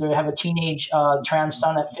have a teenage trans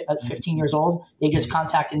son at 15 years old. They just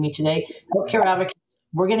contacted me today. Healthcare advocates,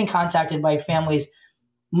 we're getting contacted by families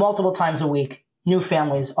multiple times a week, new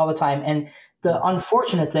families all the time. And the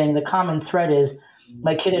unfortunate thing, the common thread is,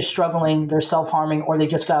 my kid is struggling, they're self-harming, or they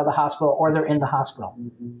just got out of the hospital, or they're in the hospital.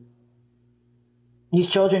 These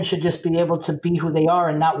children should just be able to be who they are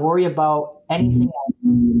and not worry about anything else.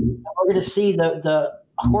 And we're going to see the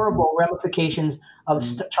horrible ramifications of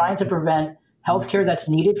trying to prevent healthcare that's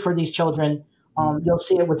needed for these children. You'll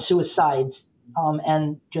see it with suicides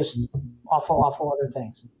and just awful other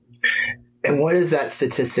things. And what is that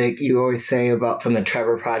statistic you always say about from the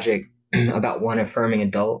Trevor Project about one affirming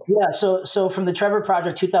adult? Yeah, so from the Trevor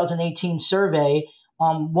Project 2018 survey,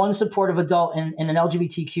 one supportive adult in an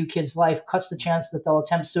LGBTQ kid's life cuts the chance that they'll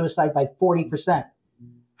attempt suicide by 40%.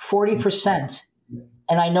 40%.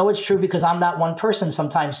 And I know it's true because I'm that one person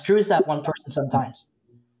sometimes. Drew's that one person sometimes.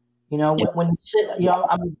 When you sit,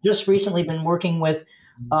 I'm just recently been working with,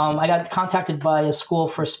 I got contacted by a school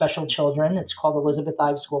for special children. It's called Elizabeth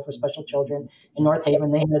Ives School for Special Children in North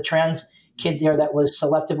Haven. They had a trans kid there that was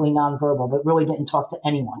selectively nonverbal, but really didn't talk to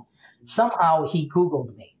anyone. Somehow he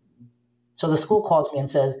Googled me. So the school calls me and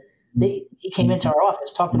says, he came into our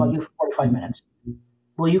office, talked about you for 45 minutes.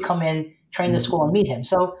 Will you come in, train the school, and meet him?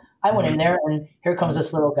 So I went in there, and here comes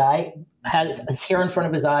this little guy, had his hair in front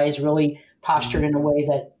of his eyes, really postured in a way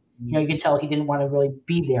that, you could tell he didn't want to really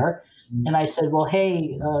be there. And I said, well,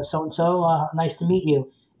 hey, so-and-so, nice to meet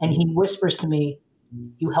you. And he whispers to me,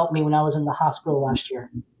 you helped me when I was in the hospital last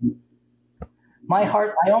year. My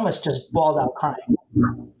heart, I almost just bawled out crying.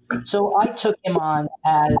 So I took him on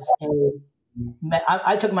as a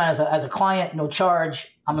client, no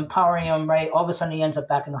charge. I'm empowering him, right? All of a sudden he ends up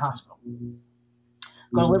back in the hospital.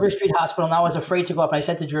 Go to Liberty Street Hospital, and I was afraid to go up. And I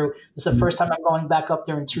said to Drew, this is the first time I'm going back up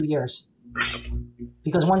there in 2 years.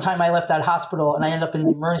 Because one time I left that hospital and I ended up in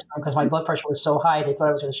the emergency room because my blood pressure was so high, they thought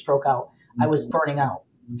I was going to stroke out. I was burning out,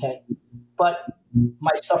 okay? But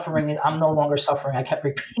my suffering, I'm no longer suffering. I kept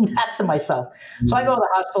repeating that to myself. So I go to the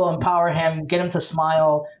hospital, empower him, get him to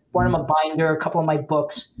smile, bought him a binder, a couple of my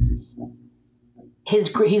books. He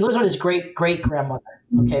lives with his great-grandmother,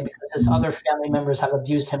 okay, because his other family members have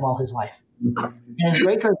abused him all his life. And his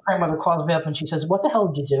great-grandmother calls me up and she says, what the hell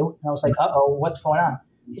did you do? And I was like, uh-oh, what's going on?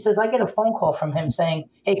 She says, I get a phone call from him saying,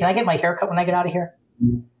 hey, can I get my hair cut when I get out of here?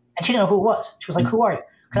 And she didn't know who it was. She was like, who are you?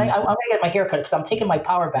 I'm going to get my hair cut because I'm taking my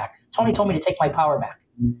power back. Tony told me to take my power back.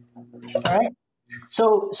 All right?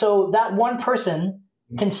 So that one person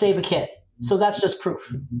can save a kid. So that's just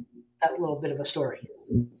proof. That little bit of a story.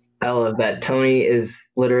 I love that. Tony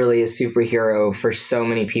is literally a superhero for so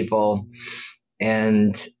many people.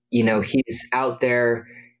 And, he's out there.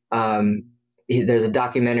 There's a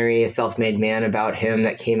documentary, A Self-Made Man, about him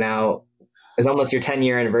that came out. It's almost your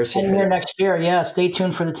 10-year anniversary. 10-year next year, yeah. Stay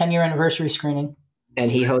tuned for the 10-year anniversary screening. And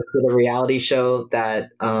he hosted a reality show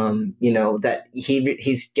that, that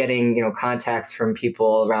he's getting, contacts from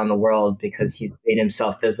people around the world because he's made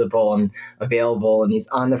himself visible and available, and he's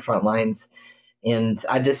on the front lines. And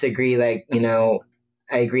I disagree. I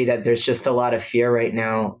agree that there's just a lot of fear right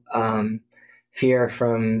now. Fear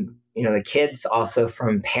from the kids, also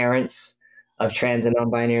from parents of trans and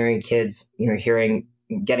non-binary kids,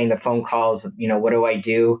 getting the phone calls of, what do I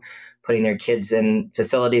do? Putting their kids in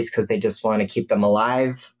facilities because they just want to keep them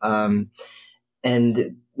alive.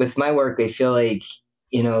 And with my work, I feel like,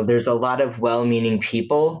 there's a lot of well-meaning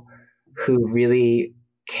people who really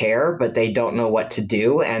care, but they don't know what to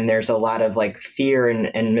do. And there's a lot of like fear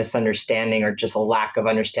and misunderstanding, or just a lack of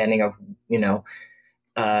understanding of,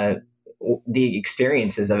 the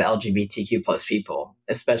experiences of LGBTQ plus people,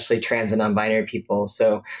 especially trans and non-binary people.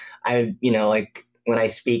 So like when I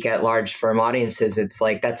speak at large firm audiences, it's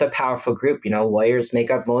like, that's a powerful group. Lawyers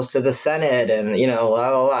make up most of the Senate, and blah,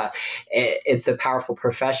 blah, blah. It's a powerful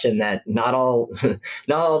profession that not all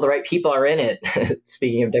the right people are in it.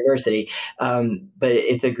 Speaking of diversity, but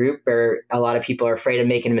it's a group where a lot of people are afraid of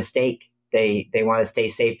making a mistake. They want to stay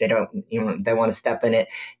safe. They don't, they want to step in it.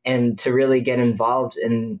 And to really get involved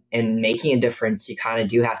in making a difference, you kind of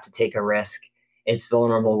do have to take a risk. It's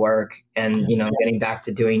vulnerable work. And, getting back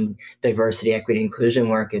to doing diversity, equity, inclusion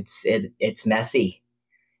work, it's messy.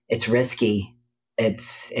 It's risky.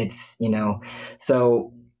 It's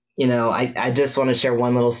so, I just want to share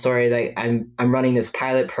one little story that I'm running this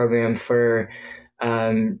pilot program for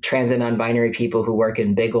trans and non-binary people who work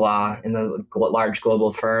in big law in the large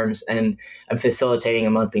global firms, and I'm facilitating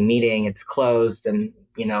a monthly meeting. It's closed and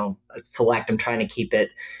select. I'm trying to keep it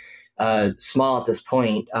small at this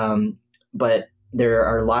point, but there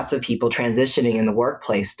are lots of people transitioning in the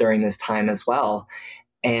workplace during this time as well,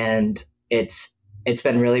 and it's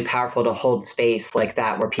been really powerful to hold space like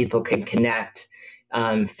that where people can connect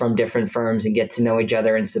from different firms and get to know each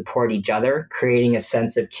other and support each other. Creating a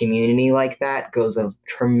sense of community like that goes a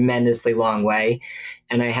tremendously long way.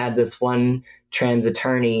 And I had this one trans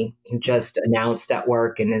attorney who just announced at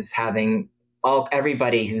work and is having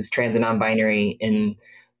everybody who's trans and non-binary in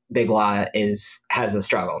big law has a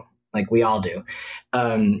struggle, like we all do.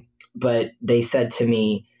 But they said to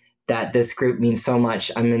me that this group means so much.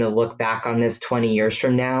 I'm going to look back on this 20 years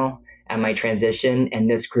from now at my transition, and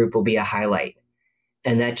this group will be a highlight.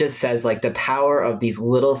 And that just says like the power of these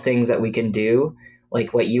little things that we can do,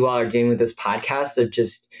 like what you all are doing with this podcast, of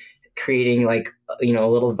just creating like, a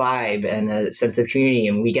little vibe and a sense of community.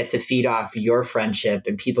 And we get to feed off your friendship,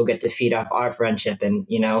 and people get to feed off our friendship. And,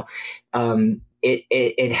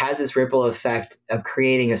 it has this ripple effect of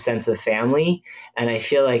creating a sense of family. And I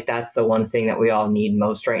feel like that's the one thing that we all need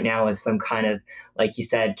most right now, is some kind of, like you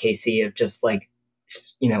said, Casey, of just like,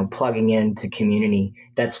 plugging into community.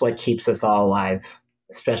 That's what keeps us all alive,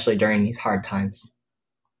 especially during these hard times.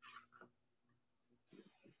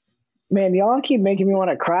 Man, y'all keep making me want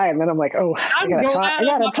to cry, and then I'm like, oh, I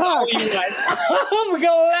gotta talk. I'm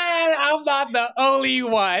glad I'm not the only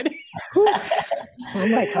one. Oh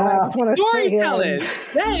my God, I just want to storytelling.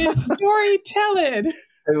 That is storytelling.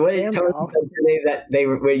 What did Tony say that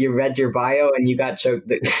when you read your bio and you got choked?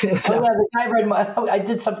 The guy I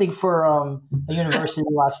did something for a university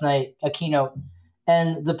last night, a keynote,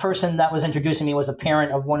 and the person that was introducing me was a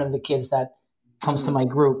parent of one of the kids that comes to my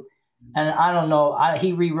group. And I don't know,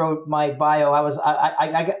 he rewrote my bio.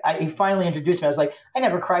 He finally introduced me. I was like, I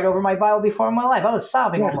never cried over my bio before in my life. I was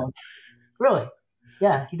sobbing almost. Really?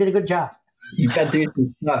 Yeah, he did a good job. You got to do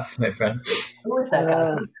some stuff, my friend. Who is that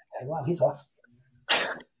guy? Wow, he's awesome.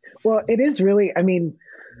 Well, it is really,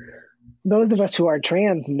 those of us who are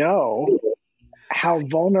trans know how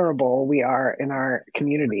vulnerable we are in our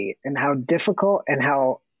community, and how difficult and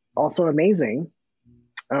how also amazing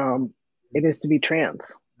it is to be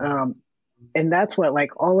trans. And that's what,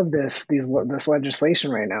 like, all of this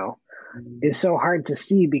legislation right now is so hard to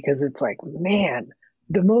see, because it's like, man,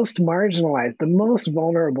 the most marginalized, the most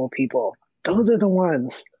vulnerable people, those are the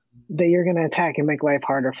ones that you're going to attack and make life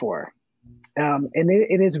harder for. And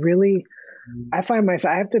it is really, I find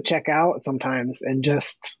myself, I have to check out sometimes and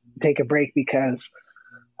just take a break because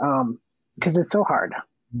it's so hard.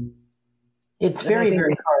 It's very,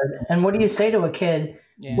 very hard. And what do you say to a kid?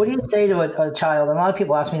 Yeah. What do you say to a child? And a lot of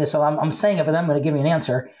people ask me this, so I'm saying it, but I'm going to give you an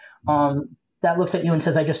answer. That looks at you and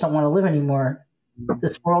says, I just don't want to live anymore.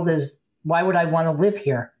 This world why would I want to live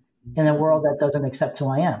here in a world that doesn't accept who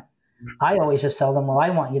I am? I always just tell them, well, I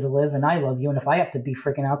want you to live and I love you. And if I have to be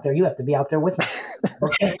freaking out there, you have to be out there with me.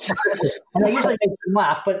 Okay? And I usually make them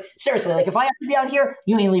laugh, but seriously, like if I have to be out here,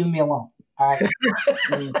 you ain't leaving me alone. All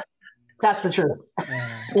right. That's the truth.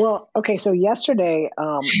 Well, okay. So yesterday,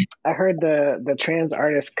 I heard the trans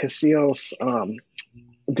artist Casillas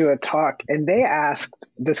do a talk, and they asked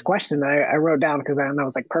this question. I wrote down because I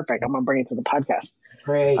was like, perfect. I'm gonna bring it to the podcast.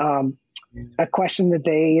 Great. A question that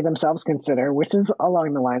they themselves consider, which is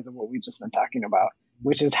along the lines of what we've just been talking about,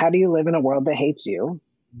 which is, how do you live in a world that hates you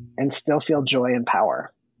and still feel joy and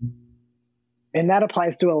power? And that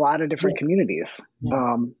applies to a lot of different communities.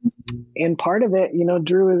 And part of it,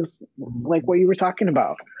 Drew, is like what you were talking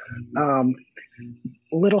about.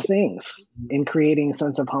 Little things in creating a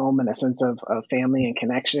sense of home and a sense of family and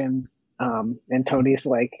connection. And Tony's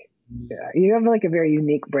like, you have like a very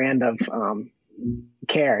unique brand of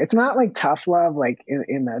care. It's not like tough love, like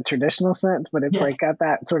in the traditional sense, but it's like got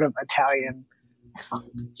that sort of Italian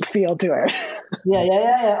feel to it.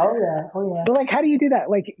 Yeah. Oh yeah. But like, how do you do that?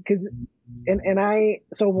 Like, because,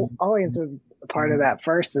 so I'll answer part of that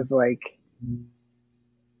first is like,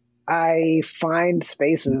 I find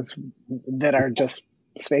spaces that are just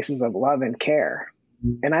spaces of love and care.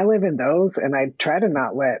 And I live in those, and I try to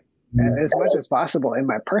not let, as much as possible in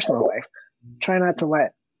my personal life, try not to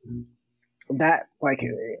let that, like,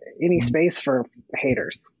 any space for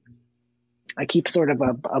haters. I keep sort of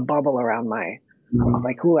a bubble around my,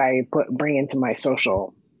 like, who I bring into my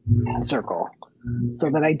social circle, so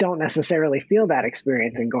that I don't necessarily feel that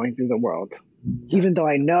experience in going through the world, even though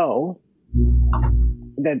I know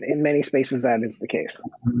that in many spaces that is the case.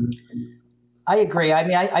 I agree. I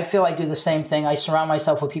mean, I feel I do the same thing. I surround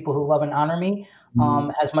myself with people who love and honor me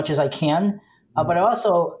as much as I can. But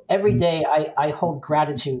also every day I hold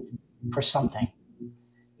gratitude for something.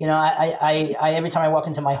 I every time I walk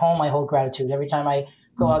into my home, I hold gratitude. Every time I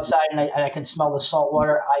go outside and I can smell the salt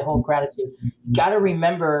water, I hold gratitude. Got to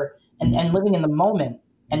remember and living in the moment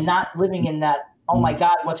and not living in that, oh my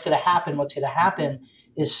God, what's going to happen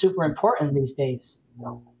is super important these days,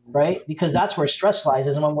 right? Because that's where stress lies,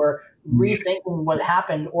 is when we're rethinking what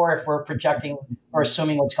happened, or if we're projecting or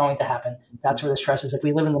assuming what's going to happen. That's where the stress is. If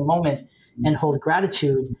we live in the moment and hold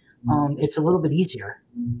gratitude, it's a little bit easier.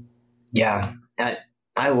 Yeah,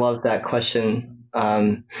 I love that question.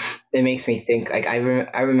 It makes me think, like, I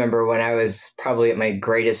remember when I was probably at my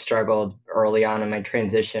greatest struggle early on in my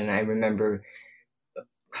transition. I remember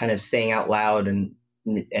kind of saying out loud and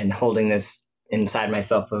holding this inside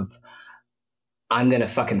myself of, I'm going to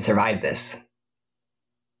fucking survive this.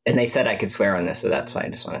 And they said I could swear on this, so that's why I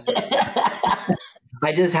just want to say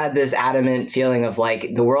I just had this adamant feeling of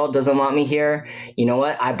like, the world doesn't want me here. You know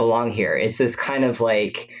what? I belong here. It's this kind of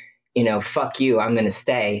like, fuck you. I'm going to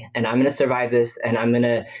stay and I'm going to survive this, and I'm going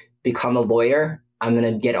to become a lawyer. I'm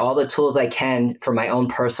going to get all the tools I can for my own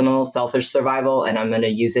personal selfish survival, and I'm going to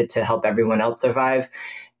use it to help everyone else survive.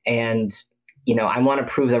 And, I want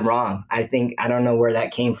to prove them wrong. I don't know where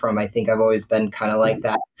that came from. I think I've always been kind of like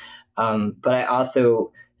that. But I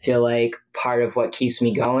also feel like part of what keeps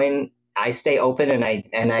me going, I stay open, and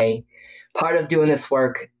I part of doing this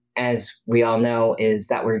work, as we all know, is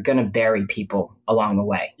that we're going to bury people along the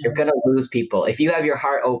way. You're going to lose people. If you have your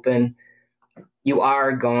heart open, you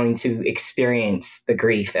are going to experience the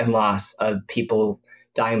grief and loss of people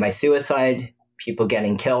dying by suicide, people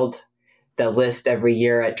getting killed. The list every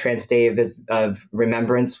year at Trans Day of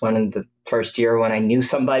Remembrance, when in the first year when I knew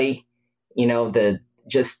somebody,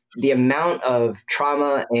 the amount of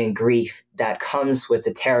trauma and grief that comes with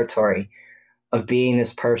the territory of being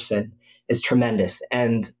this person is tremendous.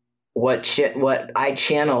 And what I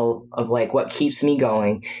channel of like what keeps me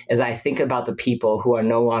going is I think about the people who are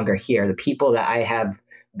no longer here, the people that I have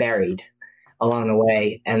buried along the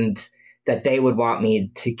way, and that they would want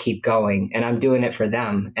me to keep going. And I'm doing it for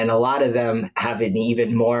them. And a lot of them have an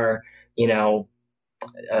even more,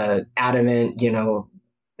 adamant,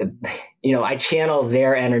 I channel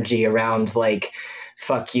their energy around like,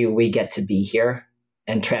 fuck you, we get to be here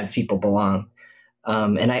and trans people belong.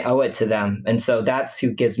 And I owe it to them. And so that's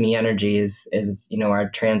who gives me energy is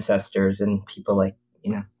our transcestors and people like,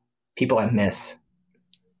 people I miss.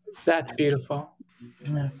 That's beautiful.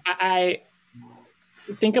 Yeah. I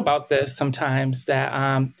think about this sometimes,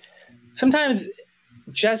 that sometimes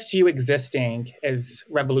just you existing is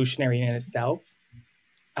revolutionary in itself,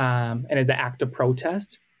 and is an act of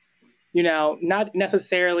protest. Not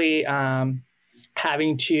necessarily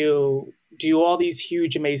having to do all these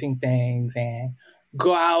huge, amazing things and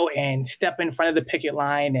go out and step in front of the picket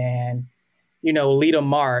line and, lead a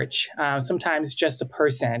march. Sometimes just a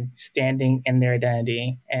person standing in their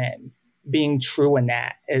identity and being true in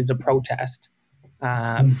that is a protest.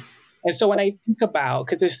 And so when I think about,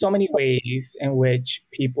 because there's so many ways in which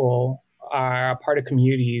people are a part of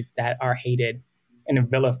communities that are hated and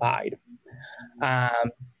vilified.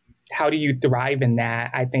 How do you thrive in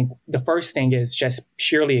that? I think the first thing is just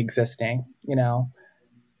purely existing,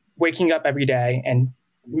 waking up every day and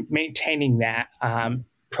maintaining that,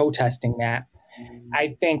 protesting that.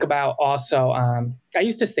 I think about also, I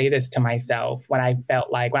used to say this to myself when I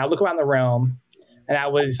felt like, when I look around the room and I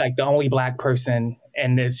was like the only Black person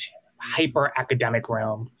in this hyper academic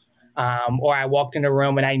room, or I walked in a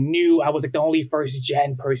room and I knew I was like the only first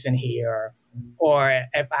gen person here, or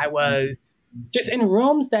if I was just in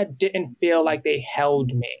rooms that didn't feel like they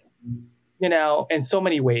held me, in so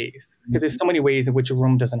many ways, because there's so many ways in which a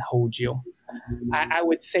room doesn't hold you. I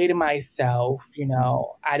would say to myself,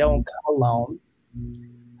 I don't come alone.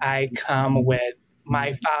 I come with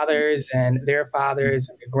my fathers and their fathers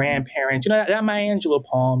and their grandparents. That Maya Angelou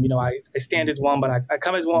poem, I stand as one, but I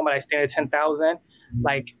come as one, but I stand as 10,000.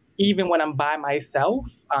 Like, even when I'm by myself,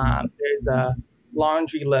 there's a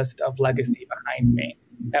laundry list of legacy behind me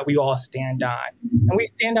that we all stand on. And we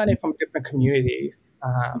stand on it from different communities.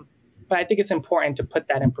 But I think it's important to put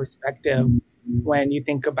that in perspective when you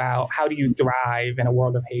think about how do you thrive in a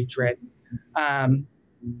world of hatred.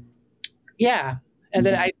 And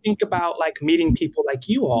then I think about like meeting people like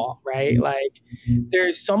you all, right? Like,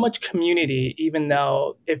 there's so much community, even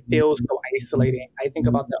though it feels so isolating. I think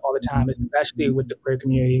about that all the time, especially with the queer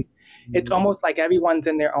community. It's almost like everyone's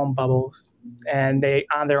in their own bubbles and they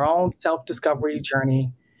on their own self-discovery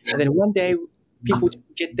journey. And then one day people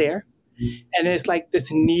get there, and it's like this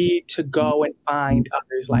need to go and find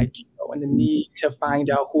others like you, and the need to find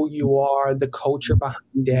out who you are, the culture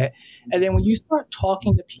behind it. And then when you start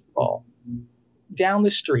talking to people down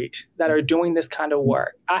the street that are doing this kind of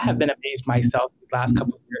work, I have been amazed myself these last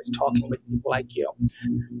couple of years talking with people like you.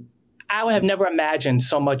 I would have never imagined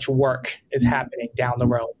so much work is happening down the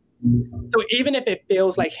road. So even if it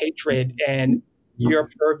feels like hatred in your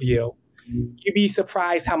purview, you'd be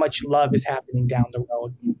surprised how much love is happening down the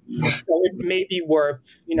road. So it may be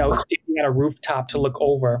worth, sticking at a rooftop to look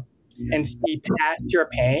over and see past your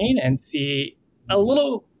pain and see a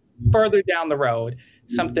little further down the road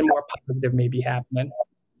something more positive may be happening.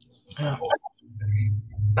 I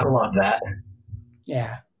love that.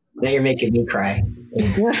 Yeah. Now you're making me cry.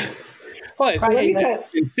 Well,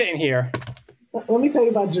 it's sitting here. Let me tell you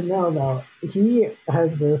about Jamel, though. He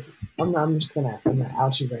has this, I'm just going to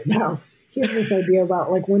out you right now. He has this idea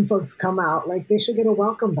about, like, when folks come out, like, they should get a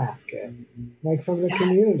welcome basket, like, from the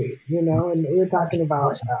community, and we were talking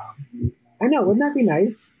about, I know, wouldn't that be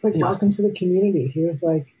nice? It's like, welcome to the community. Here's,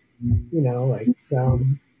 like, what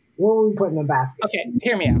will we put in the basket? Okay,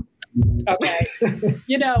 hear me out. Okay.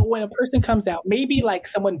 When a person comes out, maybe like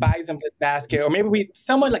someone buys them this basket, or maybe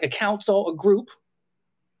someone like a council, a group,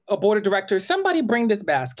 a board of directors, somebody bring this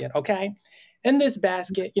basket, okay? In this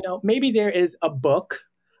basket, maybe there is a book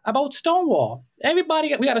about Stonewall. we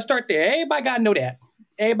got to start there. Everybody got to know that.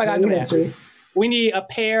 That. We need a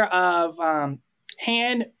pair of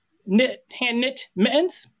hand knit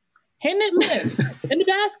mittens. Hand-knit mittens in the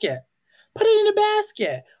basket. Put it in the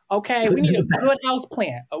basket. Okay, we need a good house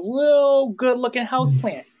plant, a real good-looking house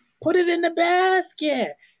plant. Put it in the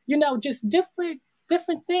basket. Just different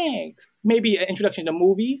things. Maybe an introduction to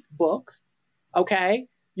movies, books. Okay,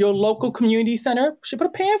 your local community center should put a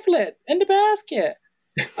pamphlet in the basket.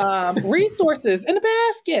 Resources in the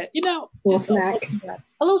basket. A little snack.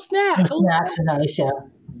 A little snack. Snacks are nice, yeah.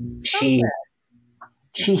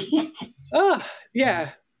 Cheese. Oh,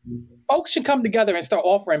 yeah. Folks should come together and start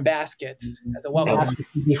offering baskets as a welcome. Baskets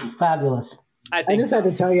would be fabulous. I just had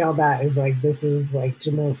to tell y'all that is like, this is like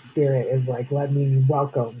Jamel's spirit is like, let me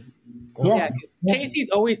welcome. Yeah. Casey's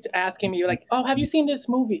always asking me like, oh, have you seen this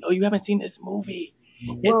movie? Oh, you haven't seen this movie.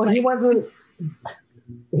 Well, he wasn't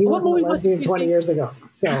a lesbian 20 years ago.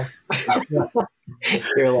 So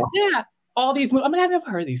yeah. All these movies. I've never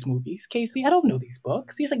heard of these movies, Casey. I don't know these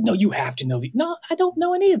books. He's like, no, you have to know these. No, I don't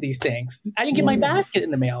know any of these things. I didn't get my basket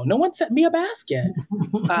in the mail. No one sent me a basket.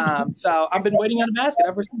 So I've been waiting on a basket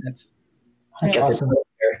ever since. That's awesome.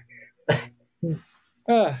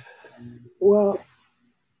 Well,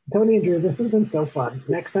 Tony and Drew, this has been so fun.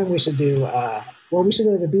 Next time we should do, we should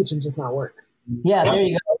go to the beach and just not work. Yeah, there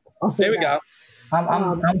you go. There we go.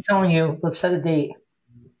 I'm telling you, let's set a date.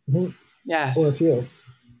 Mm-hmm. Yes.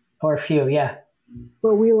 Or a few, yeah.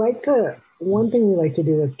 But one thing we like to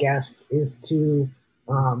do with guests is to,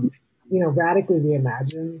 radically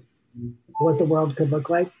reimagine what the world could look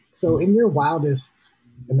like. So in your wildest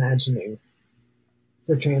imaginings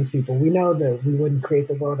for trans people, we know that we wouldn't create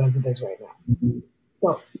the world as it is right now. Mm-hmm.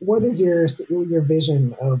 But what is your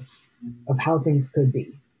vision of how things could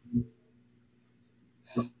be?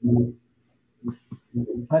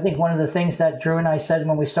 I think one of the things that Drew and I said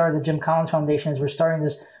when we started the Jim Collins Foundation is we're starting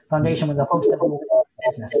this foundation with the hopes that we will build a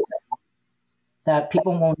business, that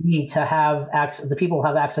people won't need to have access, the people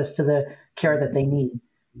have access to the care that they need.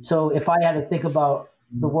 So if I had to think about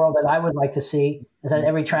the world that I would like to see, is that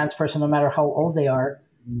every trans person, no matter how old they are,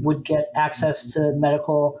 would get access to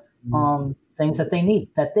medical things that they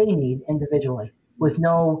need individually with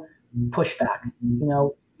no pushback.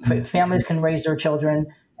 Families can raise their children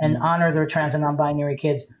and honor their trans and non-binary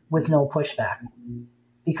kids with no pushback.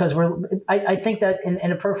 because I think that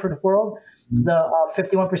in a perfect world, the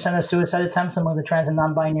 51% of suicide attempts among the trans and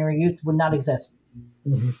non-binary youth would not exist.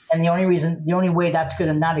 Mm-hmm. And the only way that's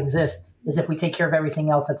going to not exist is if we take care of everything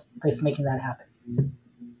else that's making that happen.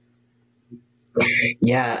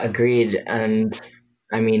 Yeah, agreed. And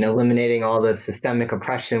I mean, eliminating all the systemic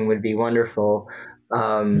oppression would be wonderful.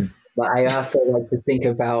 But I also like to think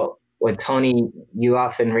about what, Tony, you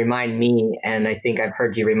often remind me, and I think I've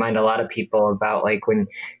heard you remind a lot of people about, like, when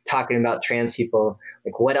talking about trans people,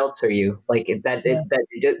 like, what else are you? Like, it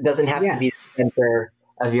doesn't have to be the center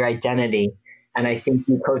of your identity. And I think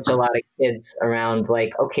you coach a lot of kids around,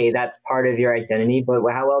 like, okay, that's part of your identity, but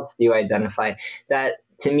how else do you identify? That,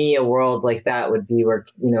 to me, a world like that would be where,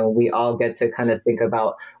 we all get to kind of think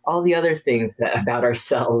about all the other things about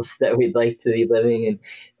ourselves that we'd like to be living in.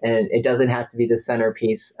 And it doesn't have to be the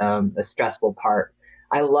centerpiece, the stressful part.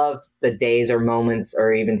 I love the days or moments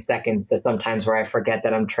or even seconds that sometimes where I forget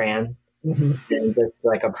that I'm trans and just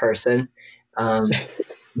like a person. But,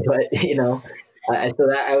 so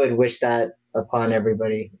that I would wish that upon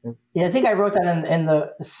everybody. Yeah, I think I wrote that in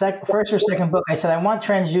the first or second book. I said, I want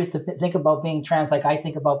trans youth to think about being trans like I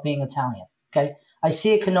think about being Italian. Okay. I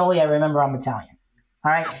see a cannoli, I remember I'm Italian.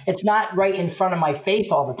 All right. It's not right in front of my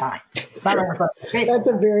face all the time. It's not right in front of my face. That's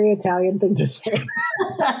a very Italian thing to say.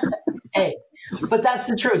 Hey, but that's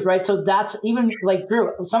the truth, right? So that's even like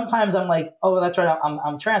Drew. Sometimes I'm like, oh, that's right.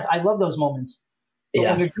 I'm trans. I love those moments. But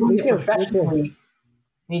when you're doing it professionally,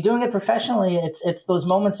 when you're doing it professionally, it's those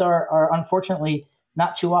moments are unfortunately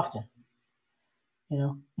not too often.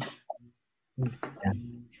 Yeah.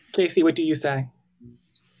 Casey, what do you say?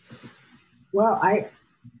 Well,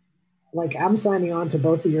 I'm signing on to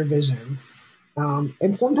both of your visions.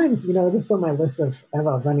 And sometimes, this is on my list I have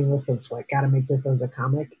a running list of like, got to make this as a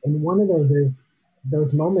comic. And one of those is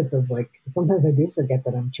those moments of like, sometimes I do forget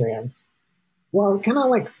that I'm trans. Well, kind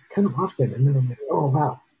of often. And then I'm like, oh,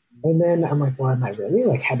 wow. And then I'm like, well, am I really?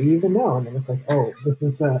 Like, how do you even know? And then it's like, oh,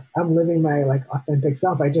 I'm living my like authentic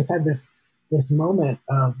self. I just had this moment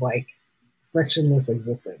of like frictionless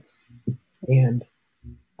existence and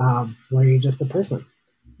where you're just a person.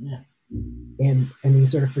 Yeah. And you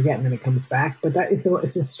sort of forget and then it comes back. But that it's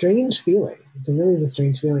a strange feeling. It really is a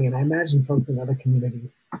strange feeling. And I imagine folks in other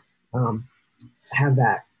communities have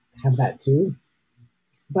that too.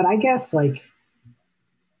 But I guess like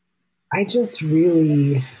I just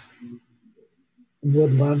really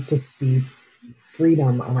would love to see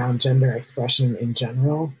freedom around gender expression in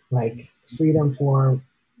general, like freedom for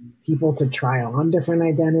people to try on different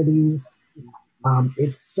identities. I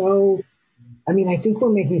think we're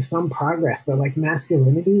making some progress, but like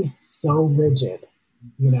masculinity, so rigid,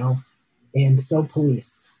 and so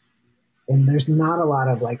policed. And there's not a lot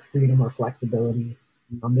of like freedom or flexibility.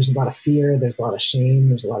 There's a lot of fear, there's a lot of shame,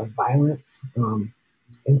 there's a lot of violence.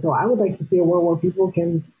 And so I would like to see a world where people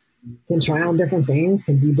can try on different things,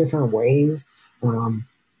 can be different ways, and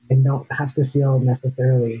don't have to feel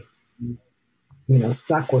necessarily,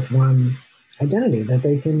 stuck with one identity, that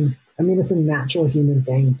they can, it's a natural human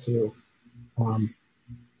thing to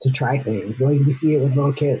try things. Like we see it with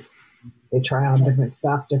little kids. They try on different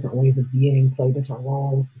stuff, different ways of being, play different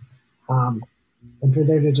roles. And for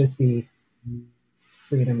there to just be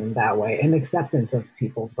freedom in that way and acceptance of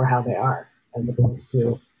people for how they are, as opposed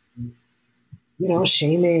to,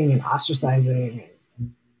 shaming and ostracizing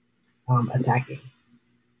and attacking.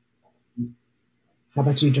 How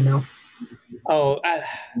about you, Jamel? Oh, I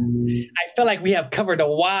feel like we have covered a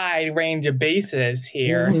wide range of bases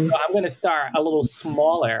here. Mm-hmm. So I'm going to start a little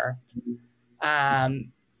smaller.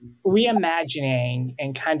 Reimagining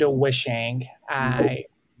and kind of wishing.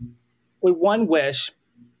 With one wish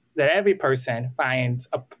that every person finds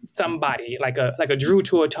somebody like a Drew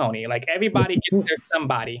to a Tony. Like everybody gets their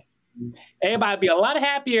somebody. Everybody would be a lot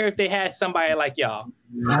happier if they had somebody like y'all.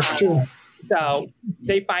 That's true. So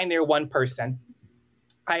they find their one person.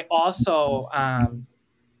 I also,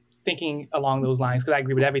 thinking along those lines, because I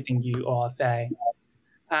agree with everything you all say,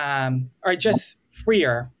 are just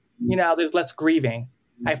freer. There's less grieving.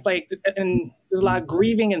 I feel like there's a lot of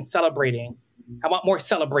grieving and celebrating. I want more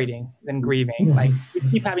celebrating than grieving. Like we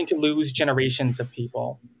keep having to lose generations of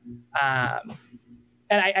people. And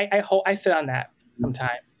I hope I sit on that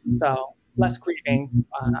sometimes. So less grieving,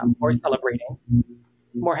 more celebrating,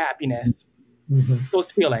 more happiness,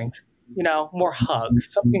 those feelings, more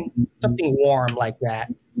hugs, something warm like that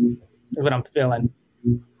is what I'm feeling.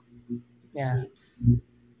 Yeah.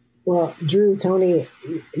 Well, Drew, Tony,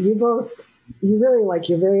 you're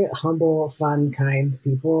very humble, fun, kind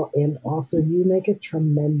people. And also you make a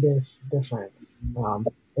tremendous difference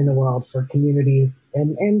in the world for communities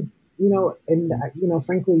and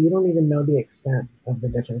frankly, you don't even know the extent of the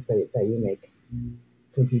difference that you make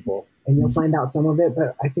for people. And you'll find out some of it,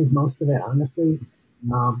 but I think most of it, honestly,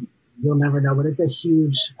 you'll never know. But it's a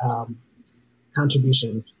huge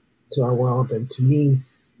contribution to our world and to me.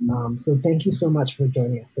 So thank you so much for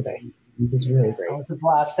joining us today. This is really great. It's a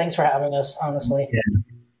blast. Thanks for having us, honestly. Yeah.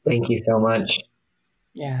 Thank you so much.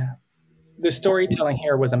 Yeah. The storytelling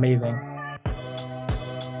here was amazing.